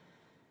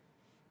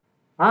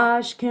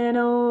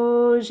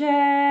 Ashkenojek,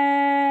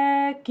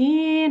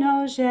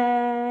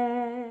 Inojek,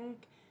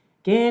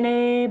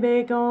 Gene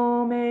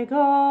begomegok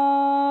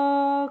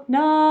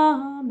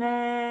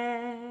namek,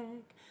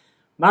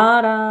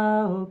 Maraokieng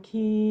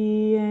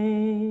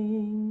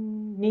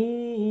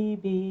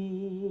nibi,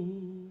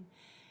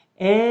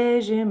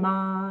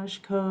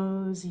 Ejimash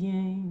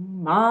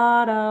kozyeng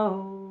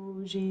Maraojiam.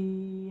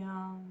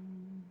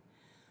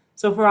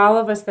 So for all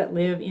of us that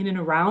live in and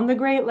around the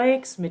Great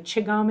Lakes,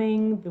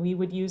 Michigaming, we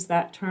would use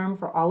that term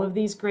for all of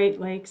these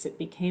Great Lakes. It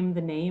became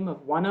the name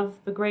of one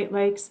of the Great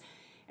Lakes.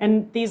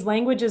 And these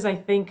languages, I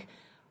think,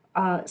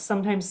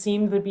 sometimes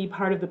seem to be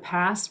part of the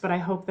past, but I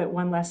hope that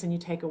one lesson you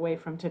take away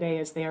from today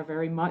is they are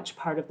very much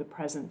part of the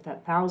present,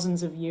 that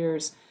thousands of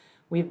years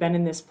we've been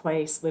in this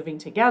place living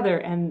together,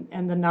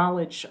 and the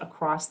knowledge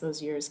across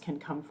those years can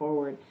come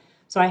forward.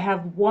 So I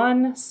have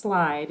one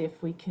slide,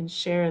 if we can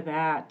share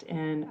that,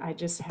 and I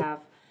just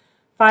have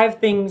 5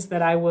 things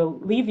that I will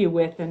leave you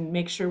with and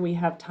make sure we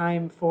have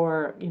time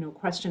for,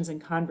 questions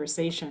and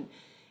conversation.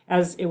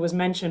 As it was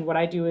mentioned, what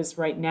I do is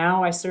right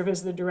now I serve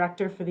as the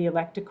director for the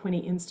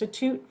Electaquini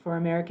Institute for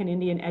American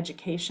Indian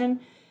Education.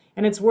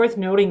 And it's worth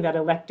noting that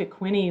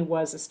Electaquini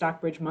was a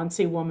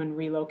Stockbridge-Munsee woman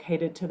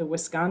relocated to the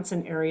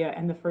Wisconsin area.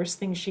 And the first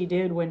thing she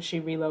did when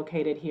she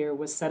relocated here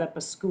was set up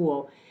a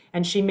school.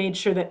 And she made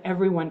sure that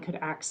everyone could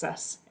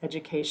access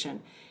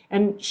education.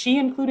 And she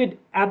included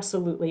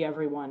absolutely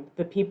everyone,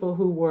 the people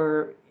who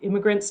were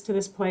immigrants to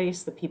this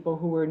place, the people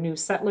who were new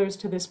settlers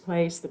to this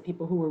place, the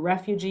people who were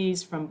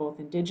refugees from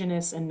both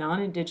indigenous and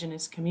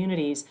non-indigenous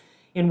communities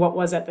in what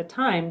was at the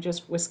time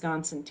just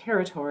Wisconsin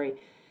territory.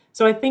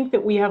 So I think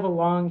that we have a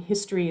long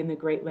history in the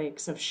Great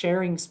Lakes of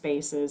sharing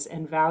spaces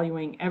and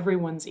valuing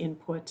everyone's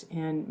input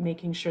and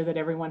making sure that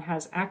everyone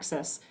has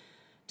access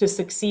to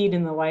succeed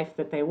in the life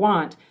that they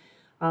want.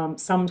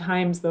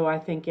 Sometimes, though, I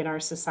think in our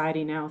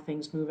society now,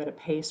 things move at a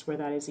pace where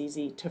that is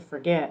easy to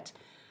forget.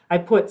 I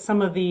put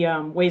some of the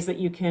ways that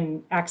you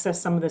can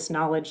access some of this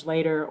knowledge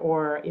later,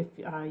 or if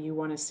you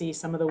want to see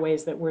some of the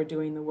ways that we're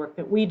doing the work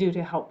that we do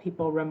to help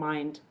people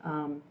remind,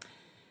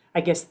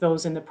 I guess,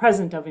 those in the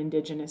present of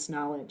Indigenous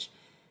knowledge.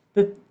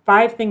 The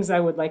 5 things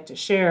I would like to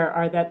share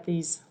are that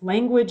these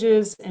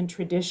languages and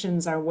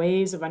traditions are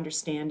ways of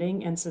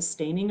understanding and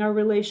sustaining our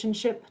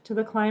relationship to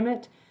the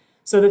climate.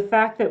 So the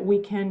fact that we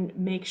can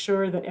make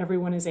sure that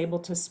everyone is able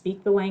to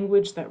speak the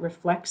language that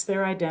reflects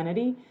their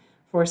identity.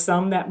 For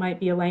some, that might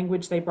be a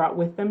language they brought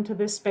with them to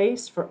this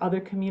space. For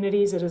other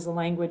communities, it is a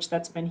language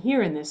that's been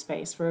here in this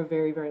space for a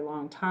very, very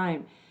long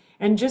time.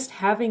 And just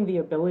having the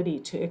ability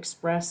to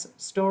express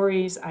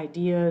stories,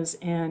 ideas,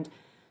 and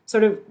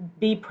sort of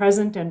be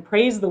present and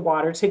praise the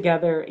water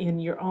together in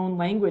your own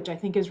language, I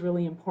think is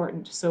really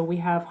important. So we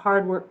have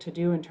hard work to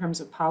do in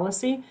terms of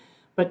policy,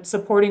 but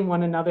supporting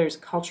one another's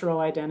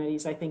cultural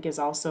identities, I think, is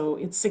also,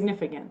 it's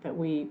significant that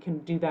we can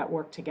do that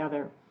work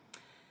together.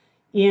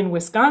 In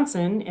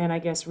Wisconsin, and I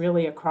guess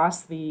really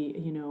across the,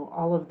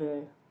 all of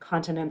the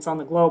continents on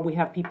the globe, we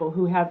have people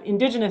who have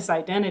Indigenous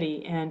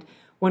identity. And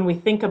when we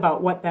think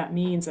about what that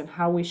means and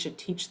how we should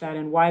teach that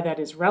and why that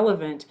is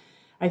relevant,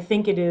 I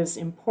think it is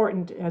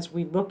important as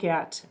we look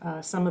at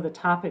some of the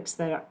topics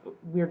that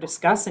we're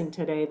discussing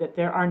today, that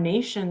there are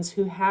nations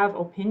who have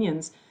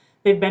opinions.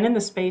 They've been in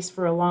the space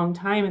for a long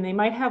time, and they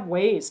might have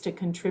ways to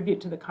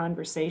contribute to the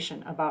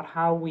conversation about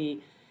how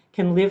we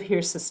can live here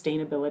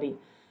sustainability.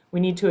 We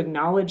need to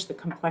acknowledge the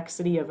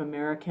complexity of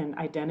American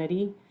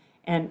identity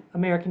and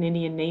American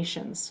Indian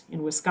nations.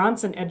 In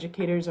Wisconsin,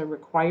 educators are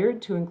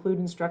required to include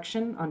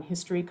instruction on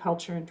history,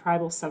 culture, and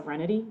tribal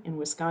sovereignty in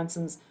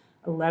Wisconsin's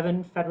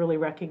 11 federally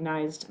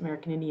recognized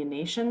American Indian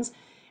nations.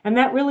 And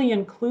that really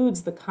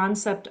includes the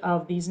concept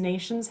of these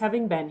nations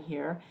having been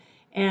here.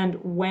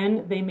 And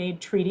when they made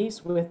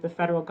treaties with the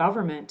federal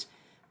government,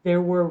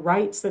 there were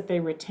rights that they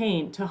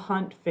retained to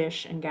hunt,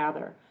 fish, and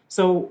gather.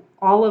 So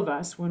all of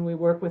us, when we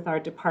work with our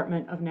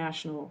Department of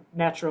Natural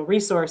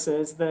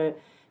Resources, the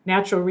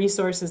natural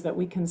resources that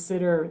we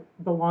consider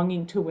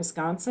belonging to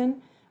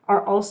Wisconsin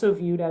are also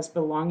viewed as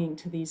belonging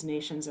to these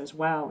nations as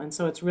well. And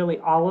so it's really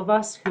all of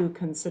us who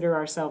consider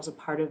ourselves a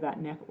part of that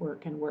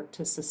network and work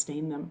to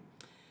sustain them.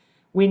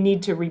 We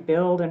need to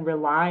rebuild and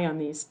rely on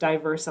these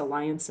diverse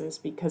alliances,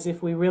 because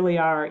if we really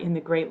are in the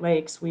Great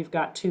Lakes, we've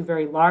got two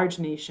very large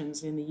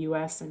nations in the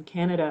US and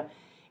Canada,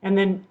 and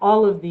then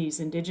all of these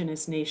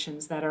indigenous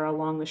nations that are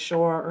along the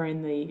shore or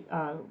in the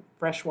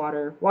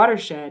freshwater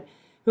watershed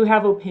who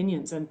have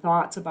opinions and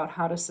thoughts about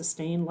how to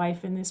sustain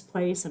life in this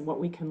place and what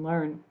we can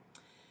learn.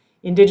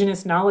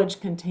 Indigenous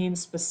knowledge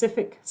contains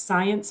specific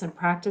science and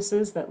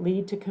practices that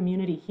lead to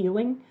community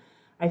healing.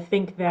 I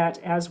think that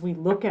as we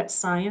look at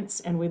science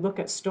and we look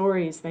at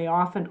stories, they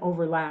often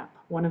overlap.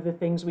 One of the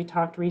things we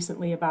talked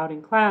recently about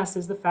in class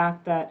is the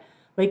fact that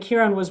Lake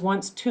Huron was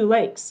once two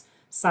lakes.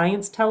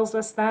 Science tells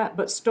us that,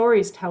 but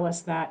stories tell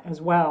us that as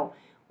well.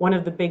 One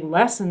of the big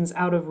lessons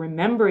out of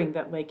remembering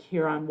that Lake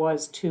Huron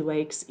was two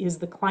lakes is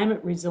the climate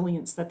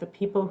resilience that the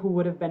people who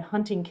would have been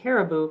hunting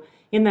caribou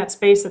in that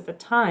space at the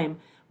time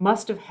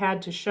must have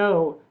had to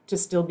show to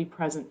still be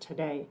present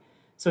today.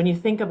 So when you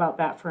think about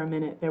that for a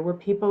minute, there were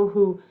people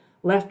who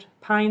left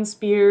pine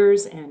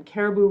spears and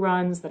caribou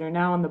runs that are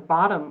now on the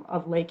bottom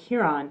of Lake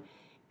Huron,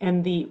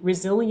 and the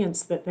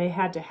resilience that they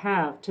had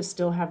to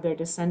still have their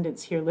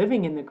descendants here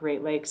living in the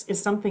Great Lakes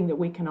is something that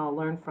we can all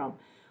learn from.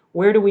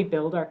 Where do we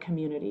build our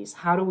communities?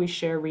 How do we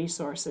share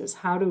resources?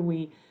 How do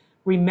we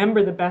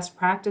remember the best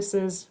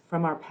practices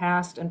from our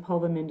past and pull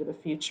them into the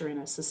future in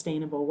a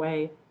sustainable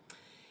way?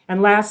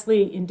 And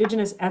lastly,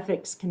 Indigenous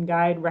ethics can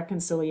guide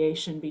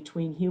reconciliation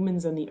between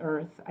humans and the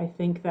earth. I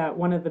think that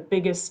one of the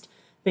biggest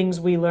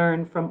things we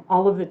learn from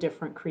all of the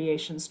different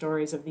creation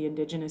stories of the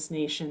Indigenous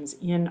nations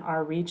in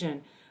our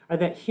region are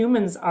that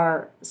humans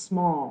are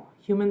small.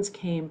 Humans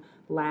came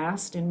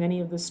last in many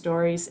of the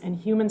stories, and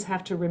humans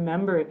have to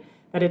remember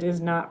that it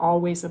is not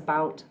always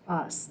about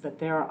us, that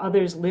there are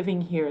others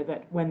living here,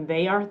 that when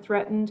they are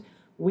threatened,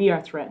 we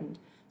are threatened.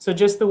 So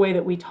just the way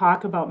that we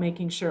talk about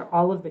making sure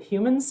all of the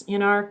humans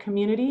in our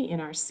community, in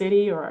our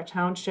city or our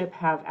township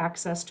have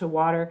access to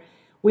water,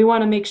 we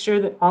want to make sure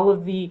that all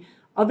of the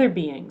other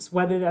beings,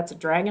 whether that's a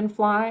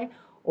dragonfly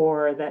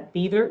or that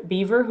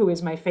beaver, who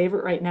is my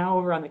favorite right now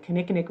over on the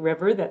Kinnickinnic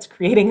River that's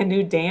creating a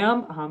new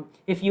dam.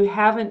 If you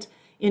haven't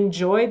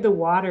enjoyed the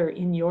water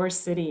in your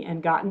city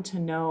and gotten to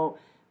know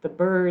the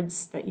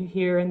birds that you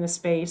hear in the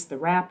space, the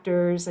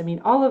raptors, I mean,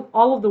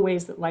 all of the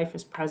ways that life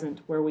is present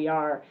where we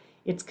are,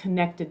 it's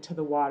connected to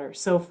the water.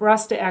 So for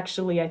us to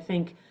actually, I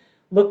think,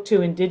 look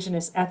to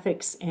Indigenous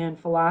ethics and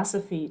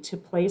philosophy to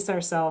place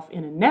ourselves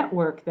in a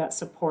network that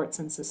supports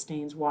and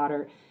sustains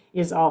water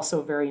is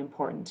also very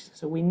important.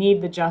 So we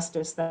need the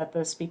justice that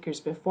the speakers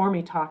before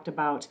me talked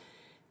about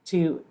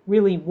to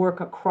really work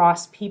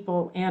across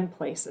people and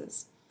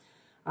places.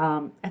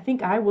 I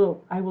think I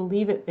will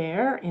leave it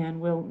there, and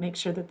we'll make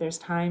sure that there's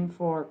time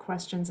for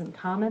questions and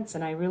comments.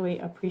 And I really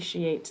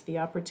appreciate the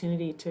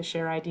opportunity to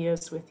share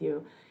ideas with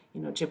you.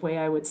 You know, Jibwe,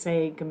 I would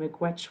say,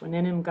 Gamikwech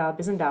Wanenim Ga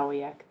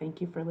Bizendawiyak.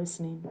 Thank you for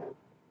listening.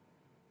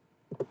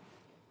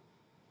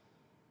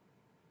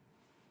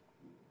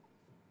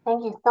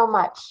 Thank you so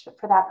much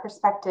for that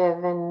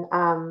perspective. And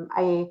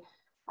I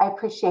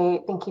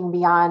appreciate thinking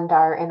beyond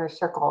our inner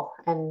circle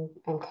and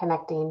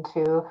connecting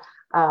to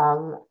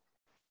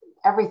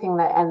everything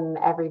that and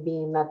every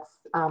being that's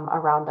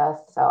around us.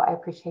 So I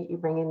appreciate you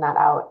bringing that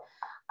out.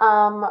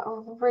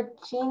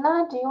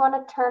 Regina, do you want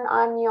to turn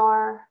on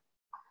your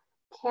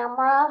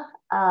camera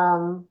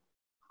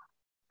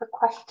for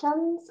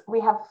questions?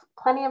 We have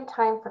plenty of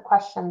time for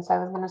questions. I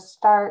was going to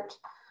start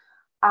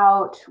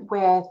out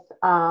with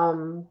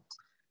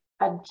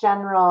a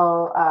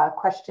general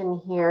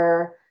question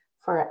here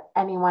for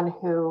anyone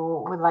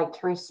who would like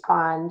to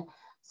respond.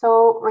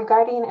 So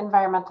regarding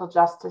environmental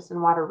justice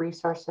and water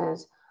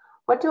resources,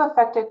 what do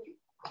affected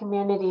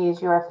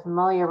communities you are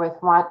familiar with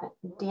want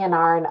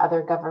DNR and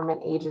other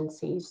government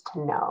agencies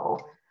to know?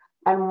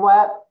 And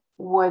what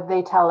would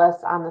they tell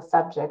us on the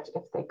subject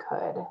if they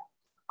could?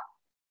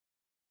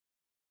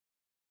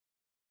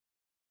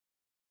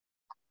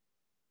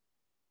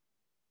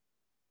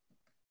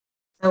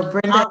 So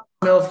Brenda, I don't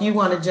know if you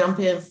want to jump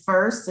in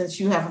first, since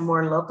you have a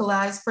more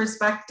localized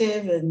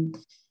perspective, and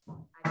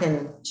I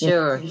can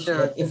sure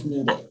if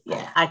needed.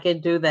 Yeah, I can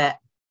do that.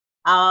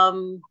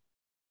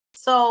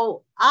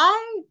 So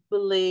I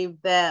believe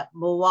that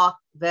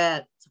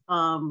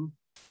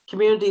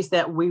communities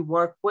that we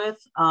work with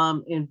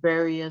in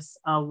various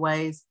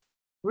ways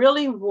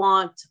really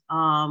want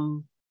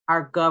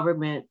our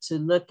government to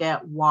look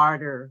at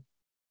water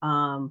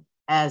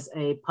as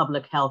a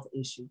public health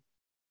issue.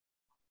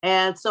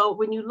 And so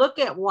when you look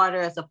at water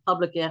as a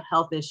public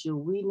health issue,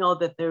 we know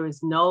that there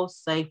is no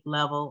safe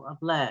level of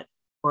lead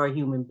for a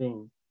human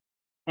being.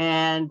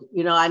 And,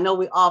 you know, I know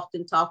we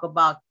often talk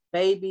about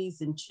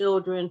babies and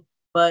children,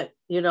 but,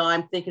 you know,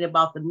 I'm thinking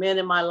about the men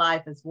in my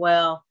life as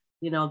well.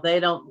 You know,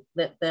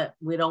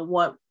 we don't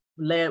want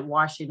lead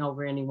washing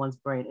over anyone's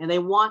brain. And they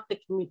want to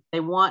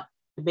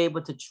be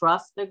able to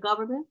trust their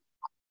government.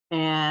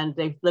 And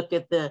they look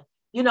at they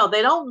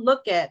don't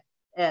look at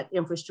at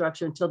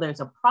infrastructure until there's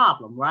a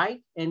problem,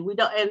 right? And we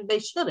don't, and they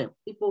shouldn't.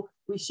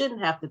 We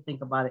shouldn't have to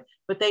think about it,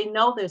 but they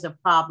know there's a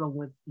problem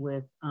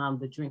with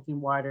the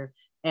drinking water,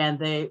 and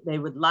they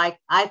would like,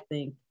 I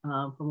think,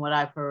 from what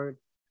I've heard,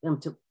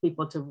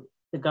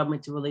 the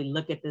government to really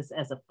look at this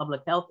as a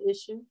public health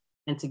issue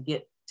and to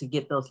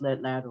get those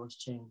lead laterals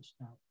changed.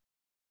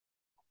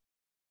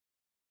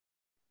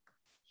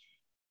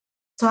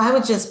 So I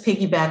would just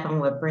piggyback on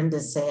what Brenda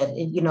said.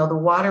 You know, the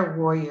water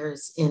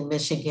warriors in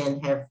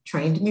Michigan have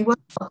trained me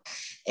well,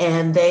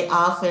 and they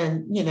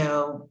often, you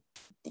know,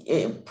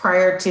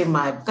 prior to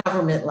my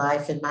government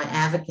life and my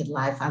advocate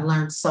life, I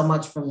learned so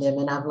much from them,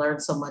 and I've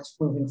learned so much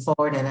moving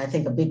forward. And I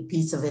think a big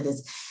piece of it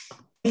is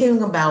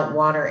thinking about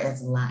water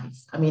as life.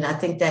 I mean, I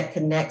think that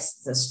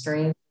connects the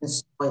stream.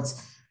 So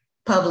it's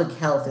public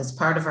health, it's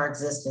part of our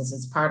existence,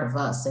 it's part of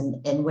us.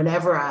 And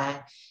whenever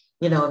I,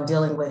 you know, I'm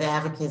dealing with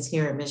advocates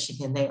here in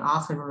Michigan, they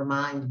often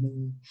remind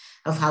me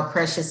of how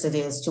precious it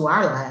is to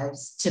our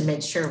lives to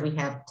make sure we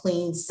have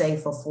clean,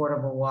 safe,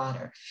 affordable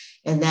water.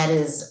 And that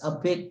is a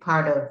big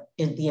part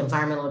of the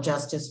environmental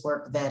justice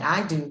work that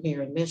I do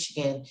here in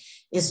Michigan,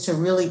 is to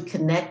really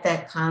connect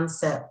that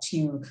concept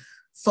to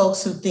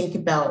folks who think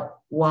about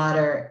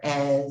water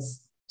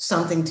as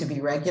something to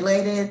be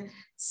regulated,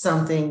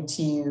 something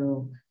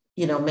to,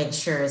 you know, make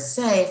sure it's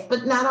safe,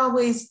 but not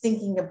always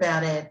thinking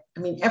about it. I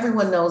mean,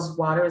 everyone knows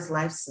water is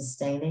life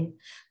sustaining,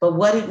 but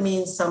what it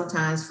means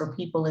sometimes for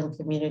people in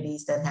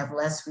communities that have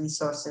less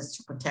resources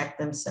to protect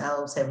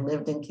themselves, have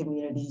lived in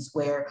communities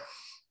where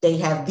they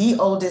have the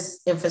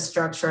oldest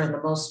infrastructure and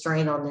the most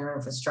strain on their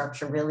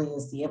infrastructure really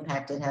is the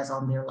impact it has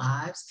on their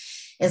lives.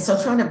 And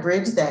so trying to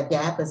bridge that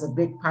gap is a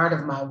big part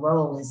of my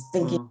role, is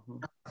thinking,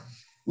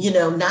 you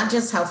know, not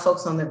just how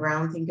folks on the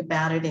ground think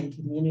about it in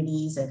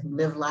communities and who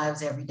live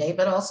lives every day,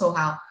 but also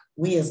how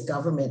we as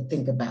government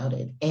think about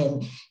it.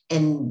 And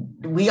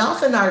we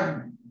often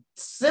are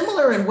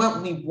similar in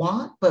what we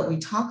want, but we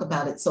talk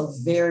about it so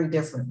very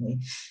differently,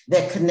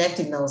 that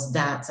connecting those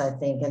dots, I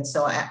think. And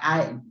so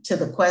I to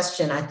the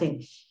question, I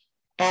think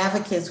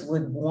advocates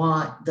would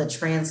want the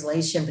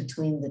translation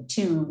between the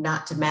two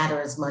not to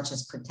matter as much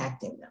as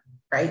protecting them,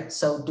 right?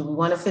 So do we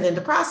want to fit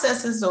into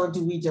processes, or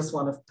do we just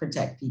want to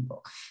protect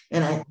people?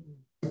 And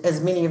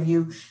as many of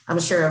you, I'm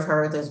sure have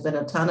heard, there's been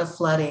a ton of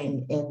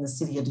flooding in the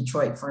city of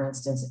Detroit, for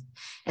instance,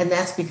 and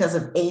that's because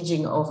of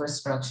aging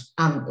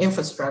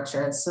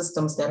infrastructure and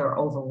systems that are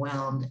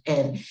overwhelmed,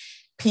 and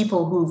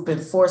people who've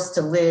been forced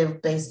to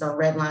live based on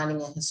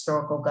redlining and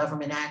historical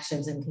government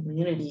actions in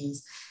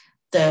communities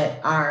that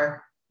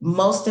are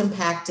most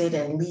impacted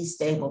and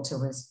least able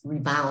to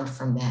rebound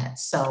from that.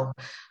 So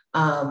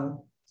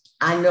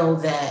I know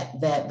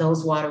that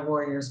those water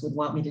warriors would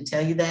want me to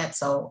tell you that,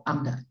 so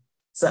I'm done.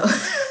 So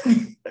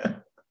I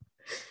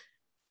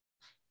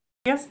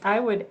guess I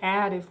would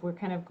add, if we're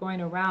kind of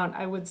going around,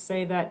 I would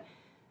say that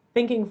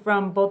thinking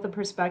from both the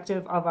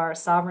perspective of our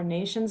sovereign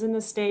nations in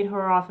the state, who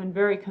are often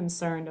very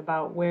concerned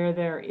about where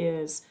there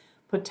is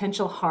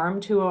potential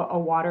harm to a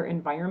water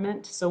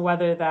environment. So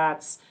whether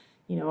that's,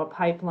 you know, a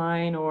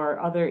pipeline or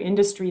other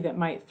industry that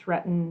might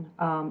threaten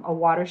a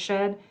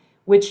watershed,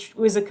 which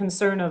was a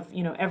concern of,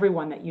 you know,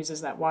 everyone that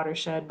uses that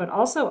watershed. But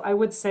also, I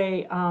would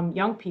say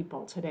young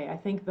people today. I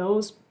think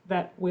those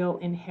that will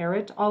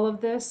inherit all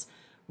of this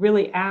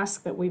really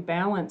ask that we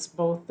balance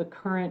both the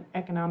current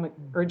economic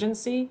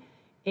urgency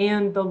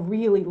and the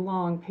really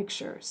long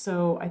picture.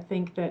 So I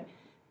think that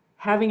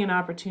having an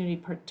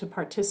opportunity to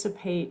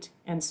participate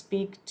and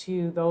speak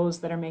to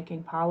those that are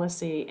making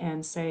policy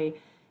and say,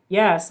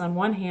 yes, on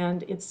one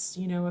hand, it's,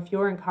 you know, if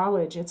you're in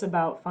college, it's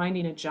about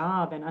finding a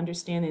job and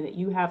understanding that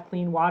you have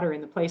clean water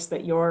in the place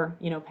that you're,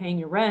 you know, paying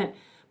your rent,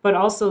 but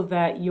also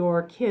that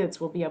your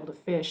kids will be able to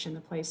fish in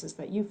the places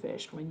that you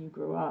fished when you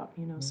grew up,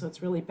 you know, so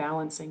it's really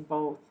balancing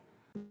both.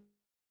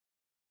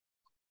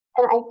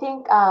 And I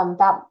think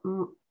that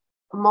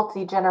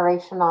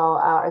multi-generational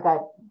or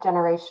that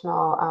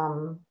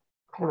generational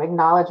kind of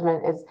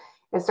acknowledgement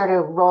is sort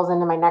of rolls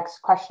into my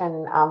next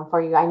question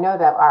for you. I know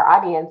that our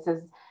audience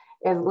is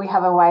we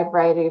have a wide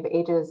variety of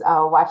ages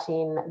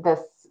watching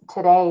this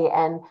today.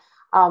 And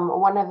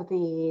one of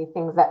the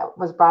things that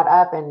was brought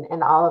up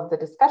in all of the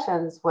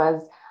discussions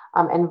was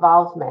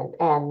involvement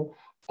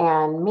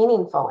and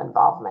meaningful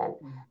involvement.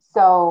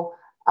 So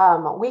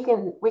we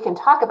can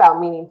talk about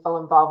meaningful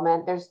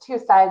involvement. There's two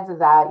sides of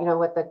that, you know,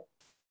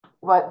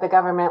 what the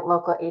government,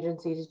 local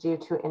agencies do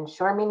to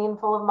ensure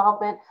meaningful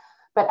involvement.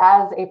 But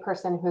as a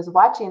person who's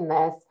watching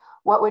this,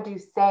 what would you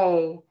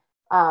say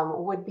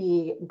would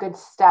be good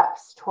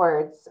steps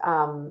towards,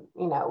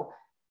 you know,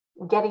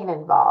 getting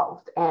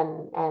involved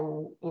and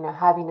you know,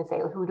 having to say,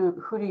 who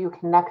do you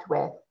connect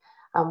with?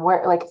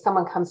 Where, like,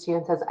 someone comes to you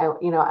and says, I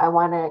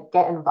want to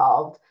get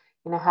involved.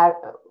 You know,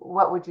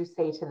 what would you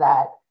say to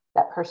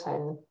that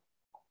person?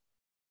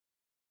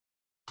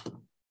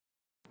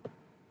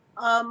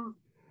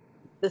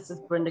 This is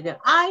Brenda again.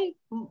 I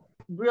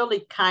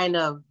really kind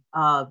of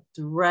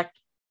direct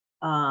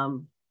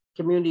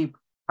community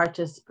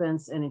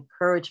participants and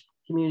encourage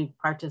community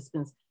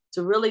participants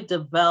to really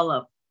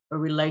develop a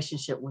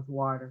relationship with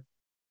water.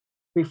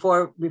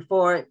 before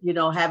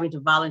having to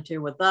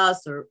volunteer with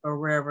us or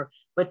wherever,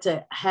 but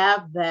to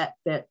have that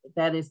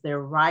is their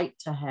right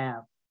to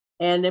have.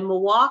 And in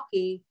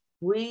Milwaukee,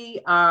 we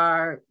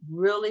are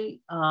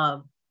really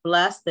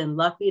blessed and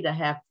lucky to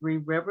have 3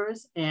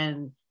 rivers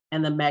and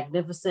the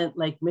magnificent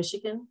Lake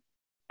Michigan.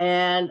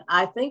 And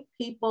I think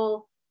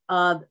people,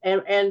 and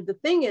the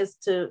thing is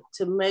to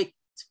make,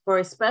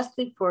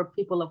 especially for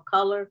people of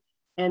color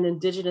and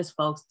indigenous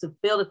folks, to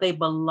feel that they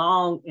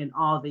belong in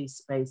all these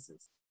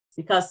spaces,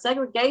 because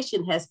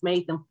segregation has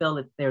made them feel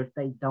that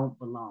they don't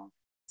belong.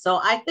 So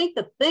I think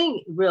the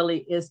thing really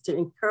is to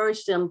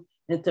encourage them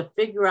and to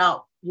figure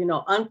out,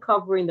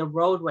 uncovering the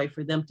roadway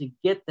for them to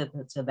get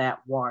to that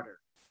water,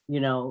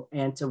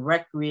 and to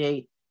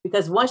recreate.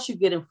 Because once you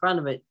get in front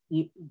of it,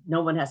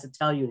 no one has to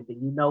tell you anything.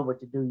 You know what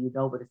to do, you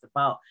know what it's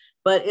about.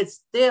 But it's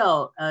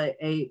still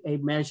a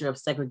measure of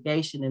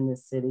segregation in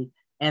this city.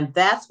 And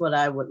that's what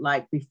I would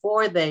like,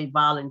 before they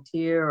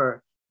volunteer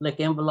or lick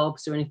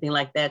envelopes or anything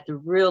like that, to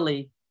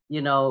really,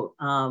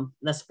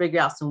 let's figure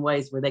out some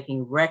ways where they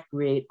can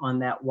recreate on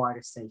that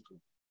water safely.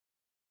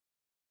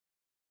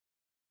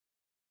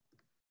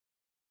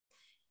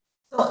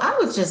 So I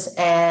would just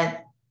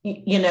add,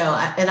 and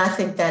I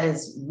think that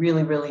is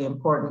really, really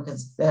important,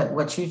 because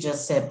what you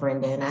just said,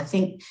 Brenda, and I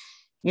think,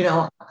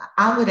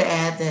 I would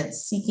add that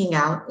seeking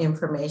out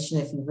information,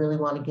 if you really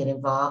want to get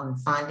involved, in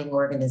finding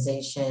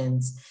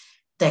organizations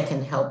that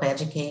can help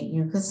educate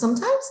you, because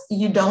sometimes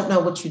you don't know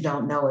what you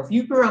don't know. If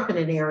you grew up in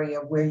an area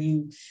where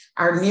you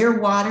are near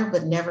water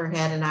but never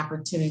had an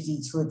opportunity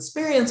to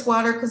experience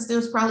water, because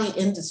there's probably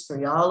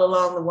industry all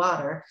along the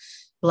water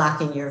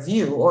blocking your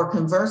view, or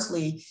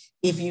conversely,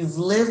 if you've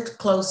lived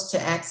close to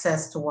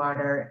access to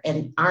water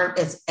and aren't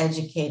as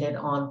educated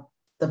on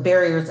the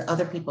barriers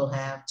other people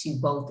have to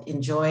both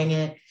enjoying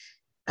it,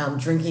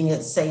 drinking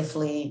it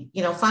safely,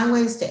 find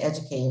ways to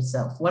educate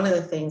yourself. One of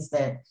the things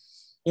that,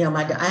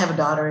 I have a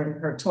daughter in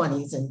her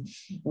 20s, and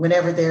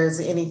whenever there's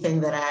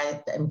anything that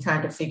I am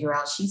trying to figure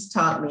out, she's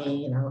taught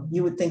me,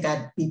 you would think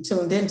I'd be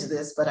tuned into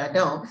this, but I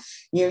don't.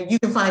 You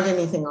can find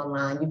anything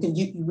online.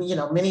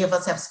 Many of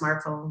us have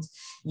smartphones.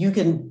 You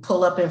can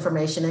pull up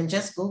information and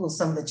just Google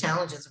some of the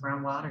challenges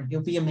around water.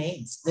 You'll be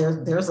amazed.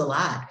 There's a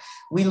lot.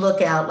 We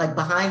look out, like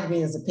behind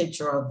me is a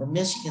picture of the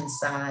Michigan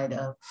side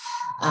of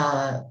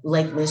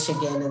Lake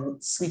Michigan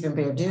and Sleeping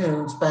Bear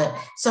Dunes, but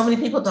so many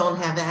people don't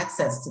have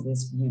access to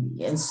this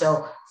beauty. And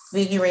so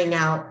figuring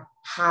out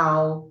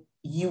how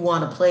you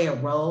want to play a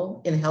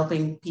role in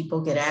helping people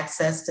get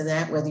access to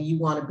that, whether you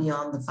want to be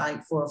on the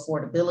fight for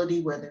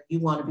affordability, whether you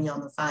want to be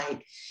on the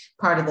fight,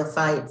 part of the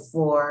fight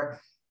for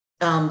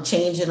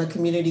change in a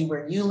community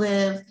where you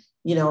live,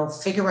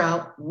 figure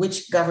out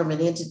which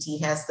government entity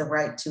has the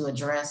right to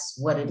address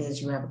what it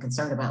is you have a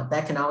concern about.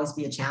 That can always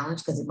be a challenge,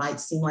 because it might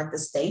seem like the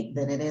state,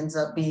 then it ends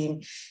up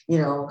being,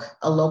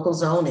 a local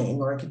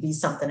zoning, or it could be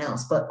something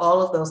else. But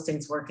all of those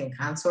things work in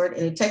consort,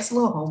 and it takes a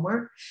little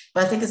homework,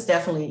 but I think it's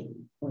definitely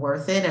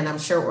worth it. And I'm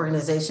sure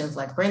organizations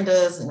like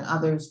Brenda's and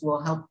others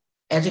will help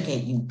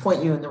educate you,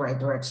 point you in the right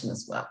direction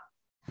as well.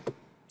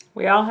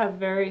 We all have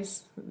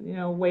various,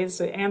 ways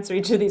to answer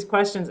each of these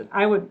questions. And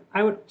I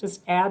would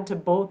just add to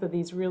both of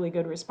these really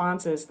good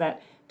responses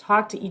that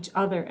talk to each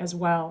other as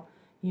well.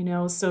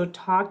 So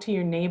talk to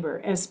your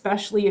neighbor,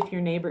 especially if your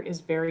neighbor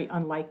is very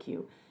unlike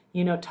you.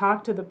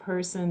 Talk to the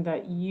person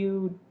that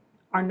you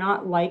are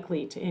not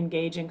likely to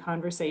engage in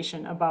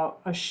conversation about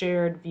a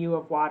shared view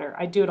of water.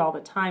 I do it all the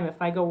time.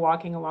 If I go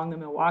walking along the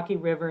Milwaukee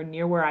River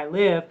near where I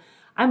live,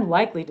 I'm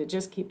likely to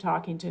just keep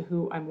talking to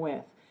who I'm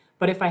with.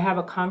 But if I have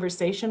a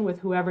conversation with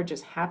whoever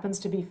just happens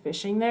to be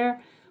fishing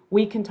there,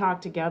 we can talk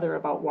together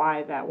about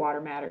why that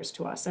water matters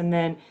to us. And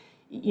then,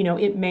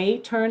 it may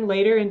turn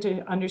later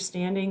into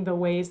understanding the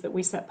ways that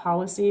we set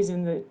policies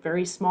in the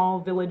very small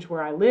village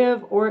where I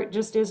live, or it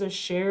just is a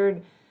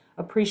shared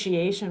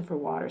appreciation for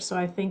water. So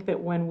I think that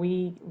when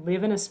we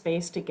live in a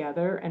space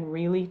together and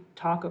really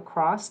talk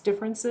across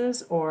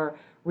differences or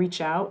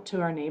reach out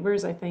to our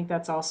neighbors, I think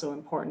that's also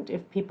important.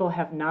 If people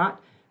have not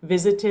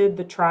visited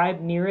the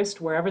tribe nearest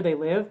wherever they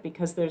live,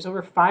 because there's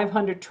over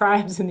 500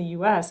 tribes in the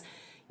US,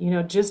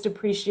 just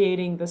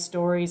appreciating the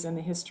stories and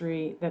the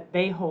history that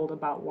they hold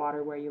about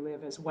water where you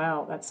live as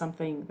well. That's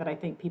something that I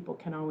think people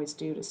can always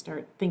do to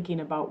start thinking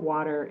about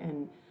water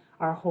and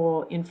our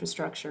whole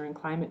infrastructure and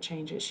climate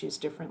change issues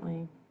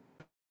differently.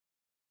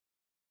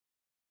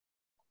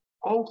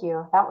 Thank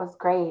you. That was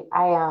great.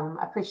 I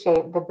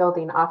appreciate the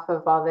building off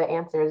of all the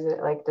answers.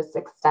 It just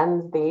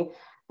extends the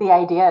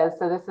ideas.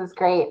 So this is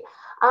great.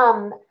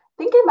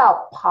 Thinking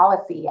about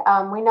policy,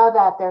 we know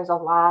that there's a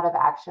lot of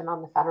action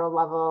on the federal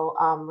level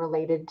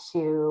related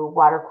to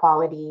water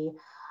quality,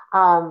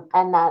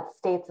 and that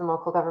states and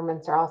local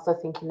governments are also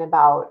thinking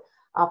about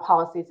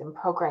policies and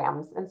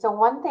programs. And so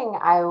one thing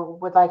I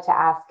would like to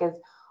ask is,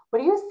 what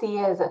do you see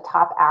as a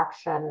top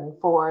action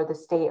for the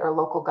state or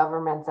local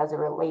governments as it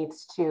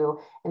relates to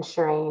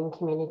ensuring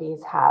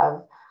communities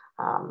have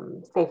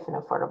safe and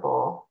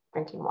affordable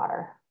drinking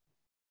water?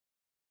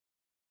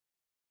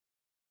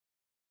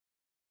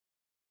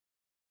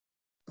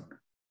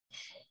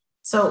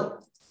 So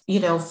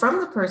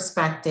from the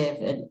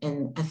perspective,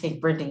 and I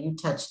think, Brenda, you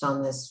touched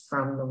on this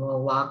from the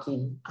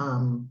Milwaukee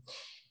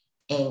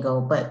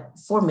angle, but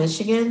for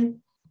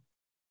Michigan,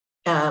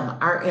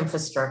 our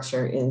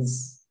infrastructure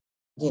is,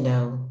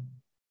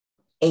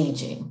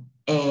 aging.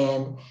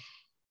 And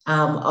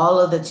all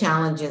of the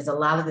challenges, a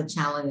lot of the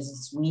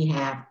challenges we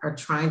have are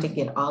trying to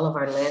get all of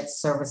our lead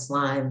service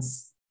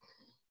lines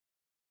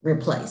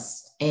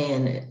replaced.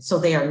 And so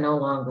they are no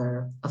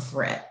longer a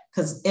threat,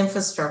 because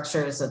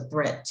infrastructure is a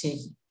threat to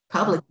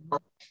public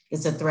health,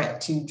 it's a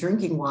threat to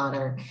drinking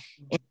water,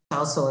 and it's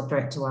also a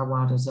threat to our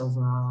waters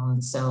overall.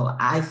 And so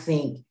I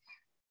think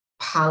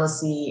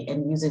policy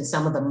and using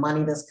some of the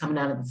money that's coming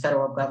out of the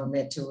federal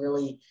government to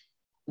really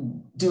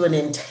do an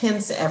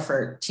intense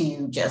effort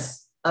to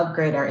just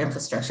upgrade our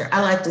infrastructure.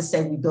 I like to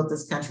say we built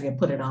this country and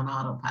put it on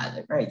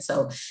autopilot, right?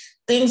 So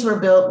things were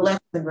built,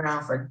 left the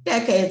ground for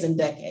decades and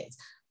decades.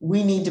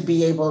 We need to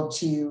be able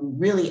to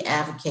really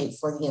advocate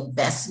for the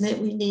investment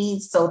we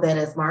need so that,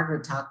 as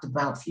Margaret talked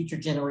about, future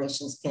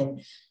generations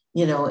can,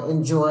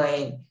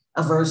 enjoy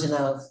a version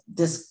of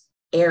this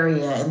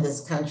area in this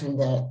country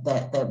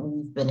that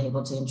we've been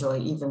able to enjoy,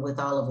 even with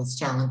all of its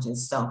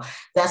challenges. So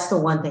that's the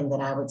one thing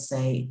that I would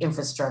say: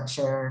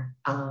 infrastructure,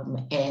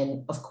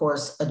 and of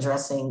course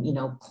addressing,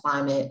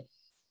 climate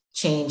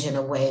change in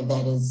a way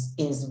that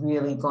is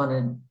really going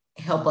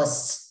to help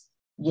us,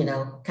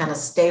 kind of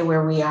stay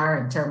where we are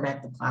and turn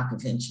back the clock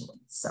eventually.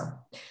 So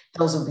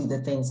those would be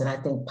the things that I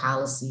think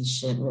policy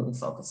should really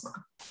focus on.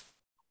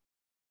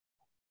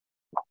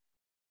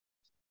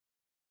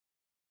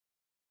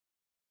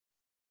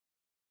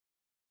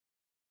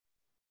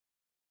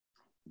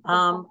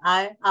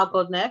 I'll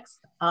go next.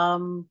 I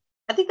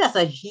think that's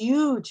a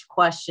huge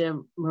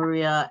question,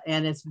 Maria,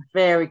 and it's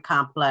very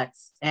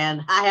complex.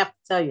 And I have to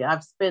tell you,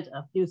 I've spent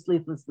a few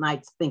sleepless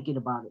nights thinking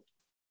about it,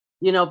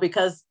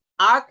 because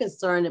our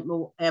concern at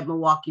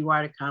Milwaukee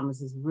Water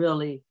Commons is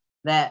really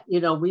that,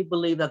 we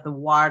believe that the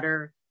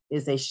water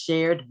is a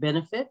shared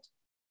benefit,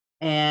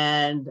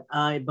 and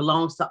it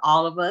belongs to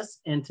all of us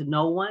and to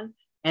no one.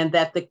 And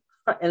that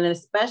and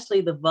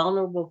especially the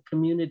vulnerable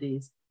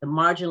communities, the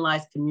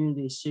marginalized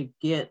communities, should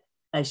get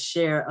a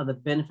share of the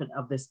benefit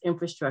of this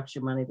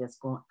infrastructure money that's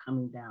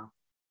coming down.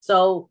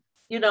 So,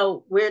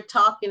 we're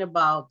talking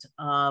about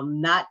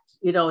not,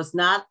 it's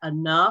not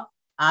enough,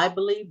 I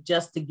believe,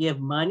 just to give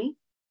money,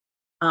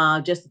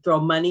 just to throw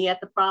money at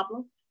the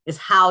problem. It's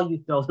how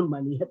you throw the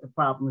money at the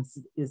problem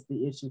is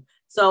the issue.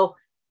 So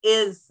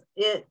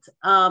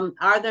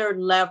are there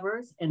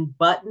levers and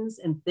buttons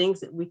and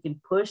things that we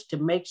can push to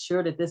make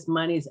sure that this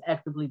money is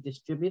equitably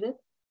distributed?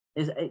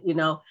 Is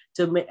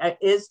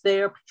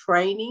there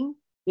training?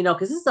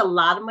 Because this is a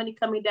lot of money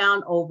coming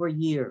down over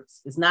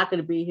years. It's not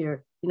going to be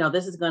here.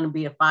 This is going to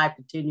be a 5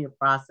 to 10 year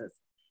process.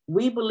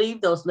 We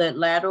believe those lead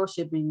laterals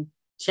should be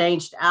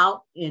changed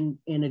out in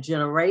a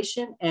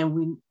generation, and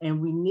we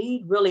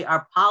need really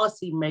our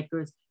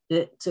policymakers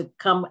to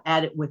come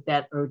at it with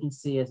that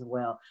urgency as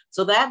well.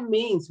 So that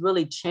means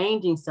really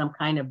changing some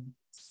kind of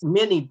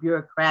mini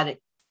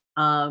bureaucratic,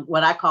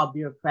 what I call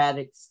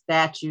bureaucratic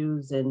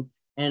statutes and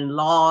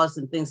laws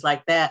and things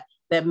like that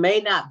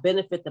may not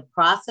benefit the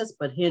process,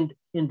 but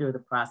hinder the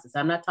process.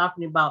 I'm not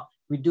talking about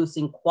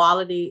reducing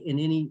quality in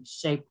any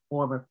shape,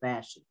 form, or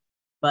fashion,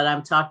 but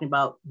I'm talking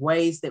about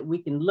ways that we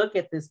can look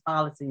at this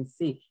policy and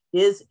see,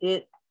 is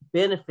it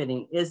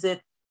benefiting? Is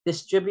it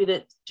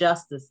distributed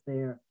justice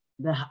there?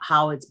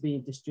 How it's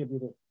being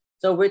distributed.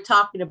 So we're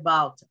talking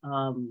about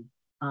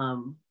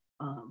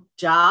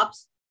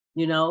jobs.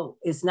 We're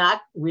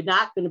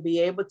not going to be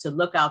able to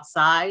look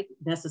outside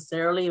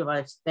necessarily of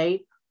our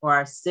state or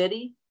our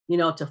city,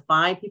 to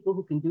find people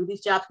who can do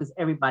these jobs, because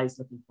everybody's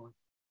looking for it.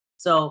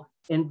 So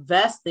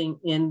investing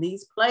in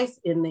these places,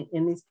 in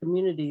these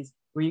communities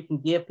where you can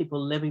give people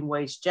living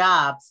wage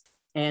jobs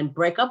and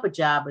break up a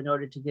job in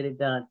order to get it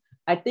done.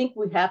 I think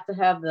we have to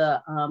have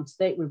the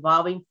state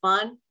revolving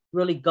fund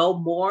really go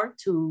more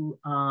to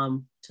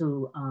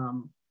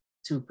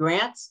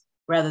grants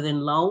rather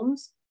than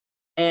loans.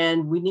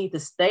 And we need the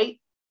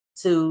state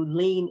to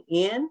lean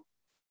in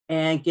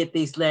and get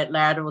these lead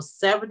laterals,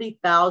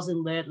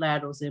 70,000 lead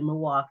laterals in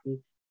Milwaukee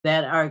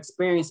that are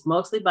experienced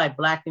mostly by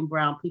Black and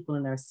Brown people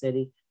in our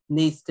city,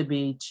 needs to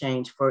be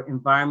changed for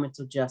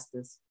environmental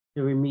justice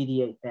to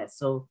remediate that.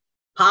 So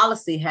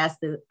policy has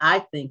to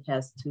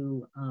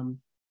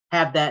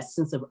have that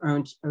sense of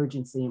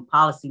urgency, and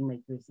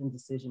policymakers and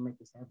decision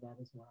makers have that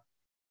as well.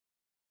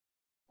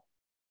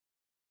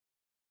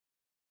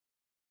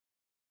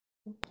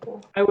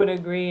 I would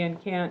agree and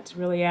can't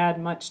really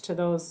add much to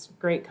those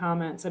great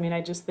comments. I mean,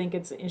 I just think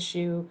it's an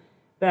issue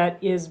that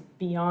is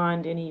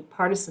beyond any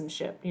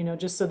partisanship,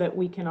 just so that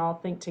we can all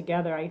think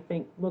together. I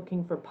think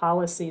looking for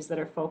policies that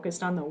are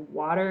focused on the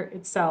water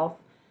itself,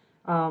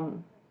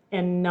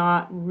 and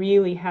not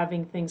really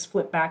having things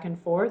flip back and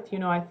forth.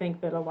 I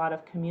think that a lot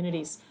of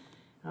communities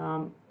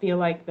feel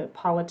like that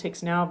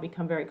politics now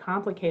become very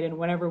complicated, and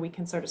whenever we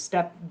can sort of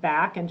step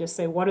back and just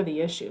say, what are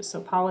the issues?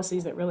 So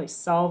policies that really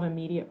solve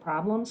immediate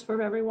problems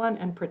for everyone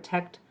and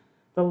protect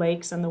the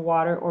lakes and the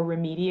water, or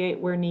remediate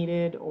where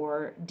needed,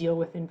 or deal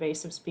with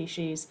invasive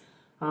species.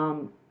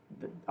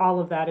 All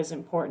of that is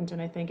important,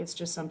 and I think it's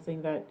just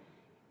something that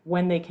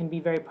when they can be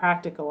very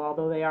practical,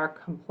 although they are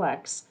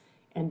complex,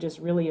 and just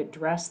really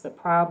address the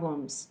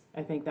problems,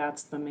 I think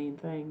that's the main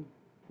thing.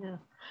 Yeah,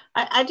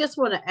 I just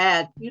want to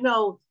add,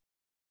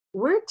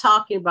 we're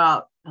talking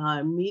about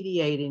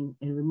mediating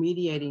and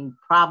remediating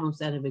problems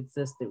that have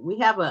existed. We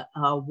have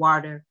a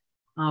water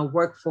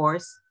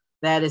workforce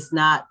that is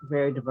not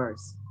very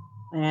diverse.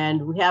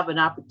 And we have an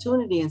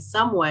opportunity in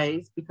some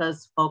ways,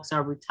 because folks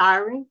are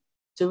retiring,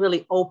 to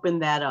really open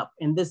that up.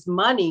 And this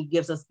money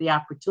gives us the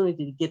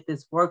opportunity to get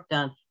this work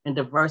done and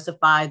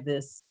diversify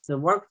the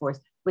workforce,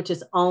 which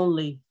is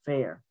only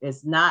fair.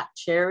 It's not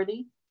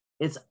charity.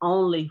 It's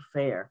only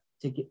fair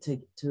to get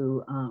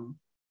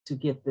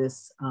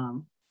this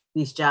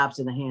these jobs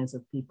in the hands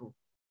of people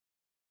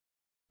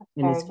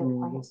in these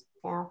communities.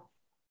 Yeah.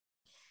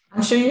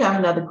 I'm sure you have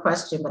another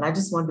question, but I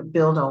just wanted to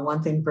build on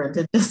one thing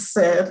Brenda just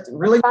said.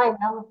 Really,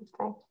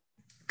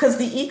 because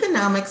the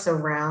economics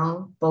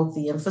around both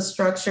the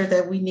infrastructure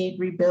that we need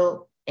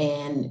rebuilt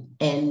and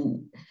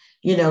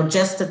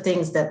just the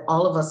things that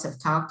all of us have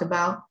talked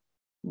about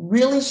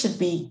really should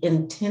be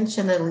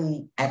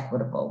intentionally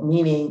equitable,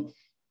 meaning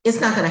it's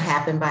not going to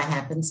happen by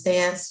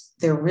happenstance.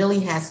 There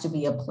really has to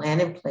be a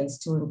plan in place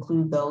to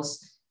include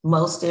those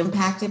most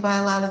impacted by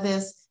a lot of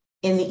this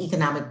in the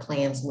economic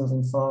plans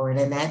moving forward.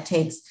 And that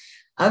takes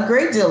a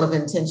great deal of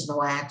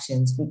intentional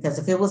actions, because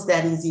if it was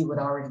that easy, it would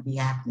already be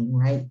happening,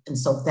 right? And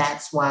so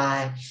that's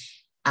why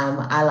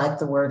I like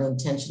the word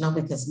intentional,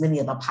 because many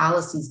of the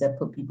policies that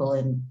put people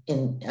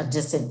in a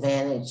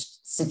disadvantaged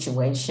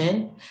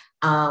situation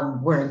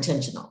were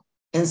intentional.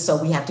 And so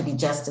we have to be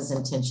just as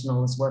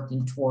intentional as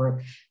working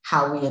toward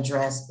how we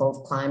address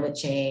both climate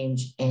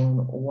change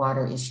and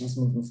water issues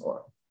moving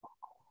forward.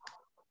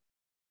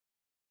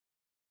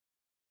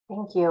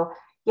 Thank you.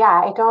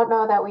 Yeah, I don't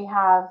know that we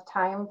have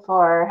time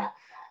for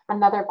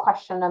another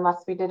question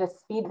unless we did a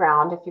speed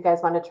round, if you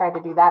guys want to try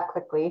to do that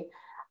quickly.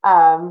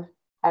 I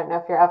don't know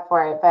if you're up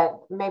for it, but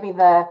maybe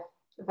the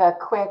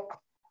quick,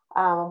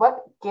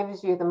 what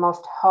gives you the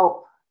most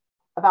hope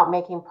about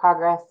making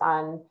progress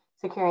on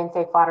securing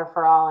safe water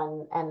for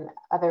all and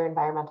other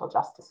environmental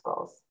justice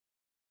goals?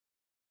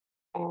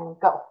 And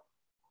go.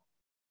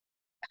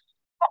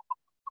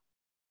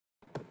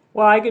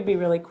 Well, I could be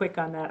really quick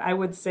on that. I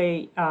would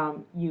say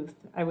youth.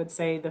 I would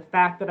say the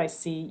fact that I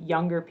see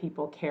younger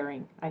people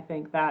caring. I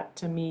think that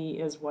to me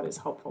is what is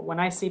hopeful. When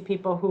I see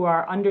people who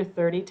are under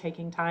 30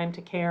 taking time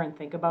to care and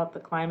think about the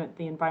climate,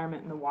 the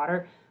environment, and the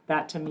water,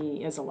 that to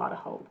me is a lot of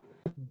hope.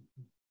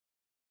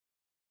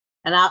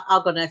 And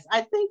I'll go next.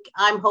 I think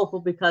I'm hopeful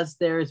because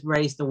there is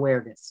raised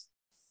awareness.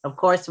 Of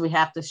course, we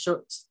have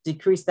to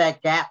decrease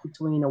that gap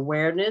between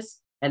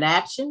awareness and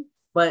action.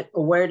 But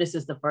awareness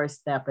is the first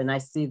step, and I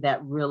see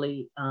that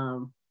really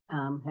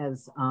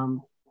has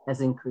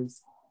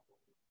increased.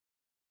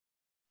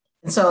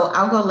 And so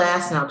I'll go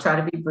last, and I'll try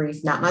to be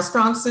brief. Not my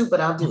strong suit, but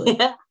I'll do it.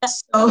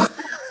 So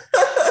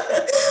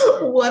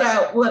what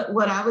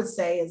I would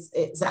say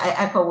is I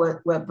echo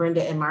what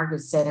Brenda and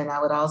Margaret said, and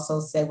I would also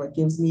say what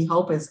gives me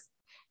hope is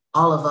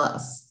all of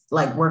us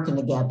like working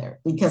together,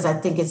 because I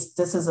think this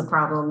is a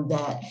problem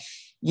that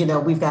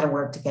we've got to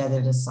work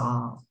together to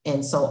solve.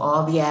 And so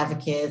all the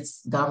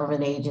advocates,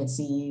 government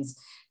agencies,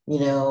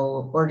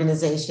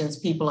 organizations,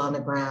 people on the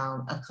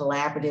ground, a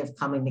collaborative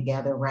coming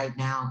together right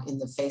now in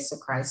the face of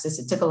crisis.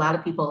 It took a lot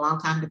of people a long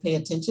time to pay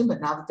attention, but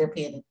now that they're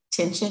paying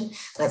attention,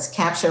 let's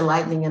capture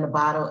lightning in a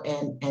bottle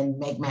and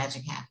make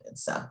magic happen.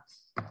 So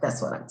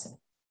that's what I'd say.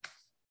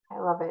 I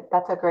love it.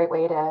 That's a great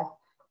way to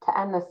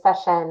end this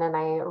session. And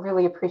I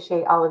really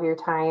appreciate all of your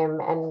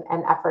time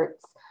and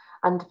efforts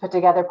to put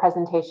together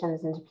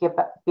presentations and to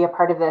be a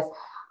part of this.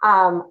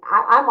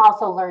 I'm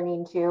also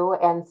learning too.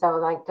 And so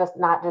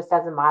not just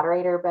as a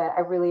moderator, but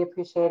I really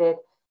appreciated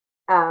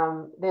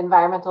the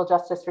environmental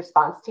justice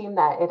response team,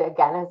 that it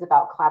again is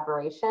about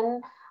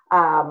collaboration,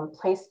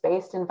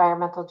 place-based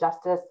environmental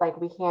justice. Like,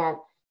 we can't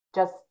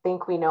just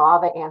think we know all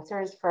the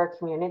answers for our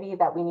community,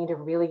 that we need to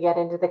really get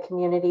into the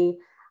community,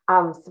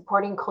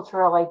 supporting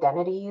cultural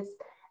identities.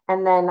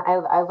 And then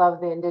I love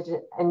the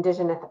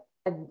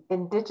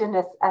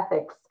indigenous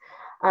ethics.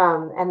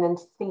 And then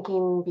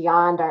thinking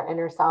beyond our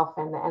inner self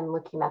and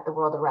looking at the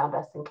world around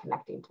us and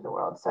connecting to the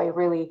world. So I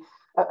really,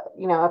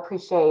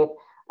 appreciate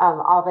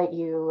all that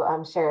you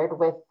shared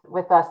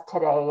with us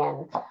today.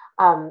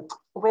 And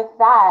with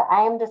that,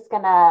 I am just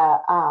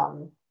gonna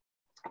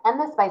end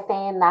this by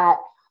saying that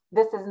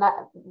this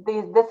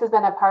has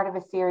been a part of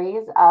a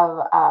series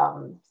of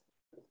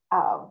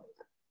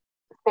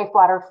safe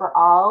water for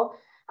all.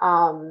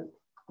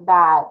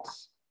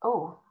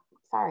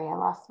 Sorry, I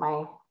lost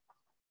my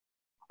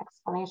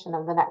explanation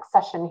of the next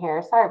session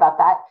here. Sorry about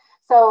that.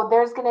 So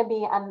there's going to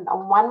be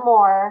one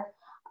more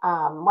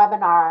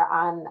webinar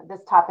on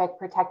this topic,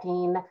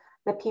 protecting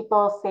the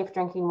people's safe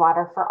drinking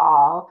water for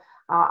all,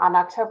 on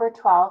October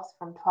 12th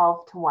from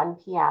 12 to 1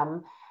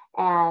 p.m.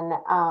 And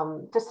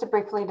just to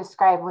briefly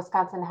describe,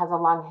 Wisconsin has a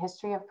long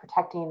history of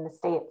protecting the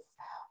state's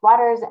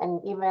waters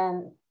and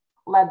even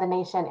led the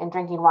nation in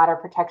drinking water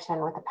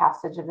protection with the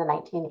passage of the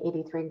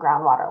 1983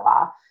 groundwater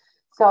law.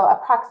 So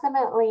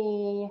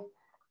approximately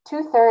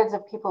 2/3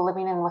 of people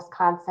living in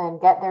Wisconsin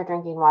get their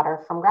drinking water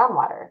from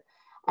groundwater.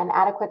 And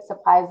adequate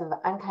supplies of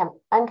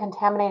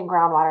uncontaminated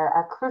groundwater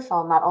are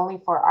crucial not only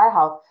for our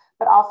health,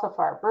 but also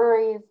for our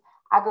breweries,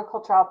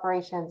 agricultural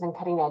operations, and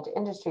cutting edge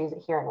industries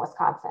here in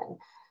Wisconsin.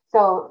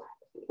 So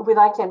we'd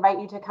like to invite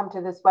you to come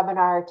to this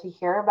webinar to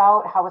hear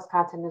about how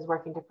Wisconsin is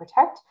working to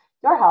protect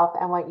your health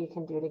and what you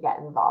can do to get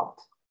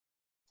involved.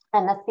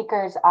 And the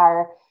speakers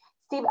are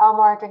Steve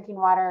Elmore, Drinking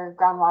Water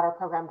Groundwater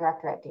Program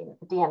Director at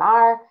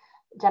DNR,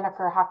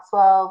 Jennifer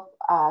Hawkswell,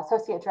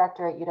 Associate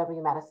Director at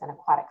UW-Madison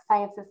Aquatic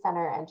Sciences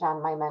Center, and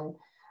John Lyman,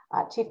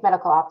 Chief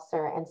Medical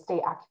Officer and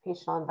State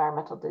Occupational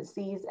Environmental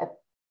Disease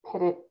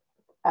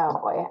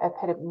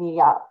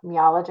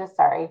epidemiologist,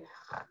 sorry,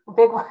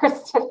 big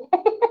words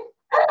today,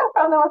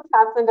 from the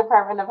Wisconsin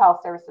Department of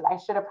Health Services. I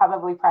should have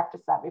probably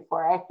practiced that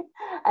before I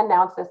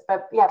announced this,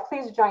 but yeah,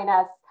 please join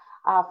us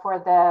for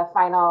the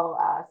final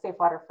Safe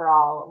Water for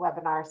All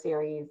webinar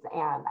series.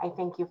 And I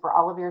thank you for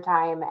all of your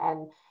time,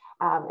 and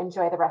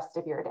enjoy the rest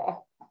of your day.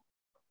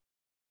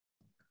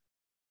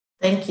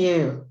 Thank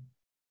you.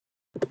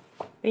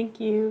 Thank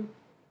you.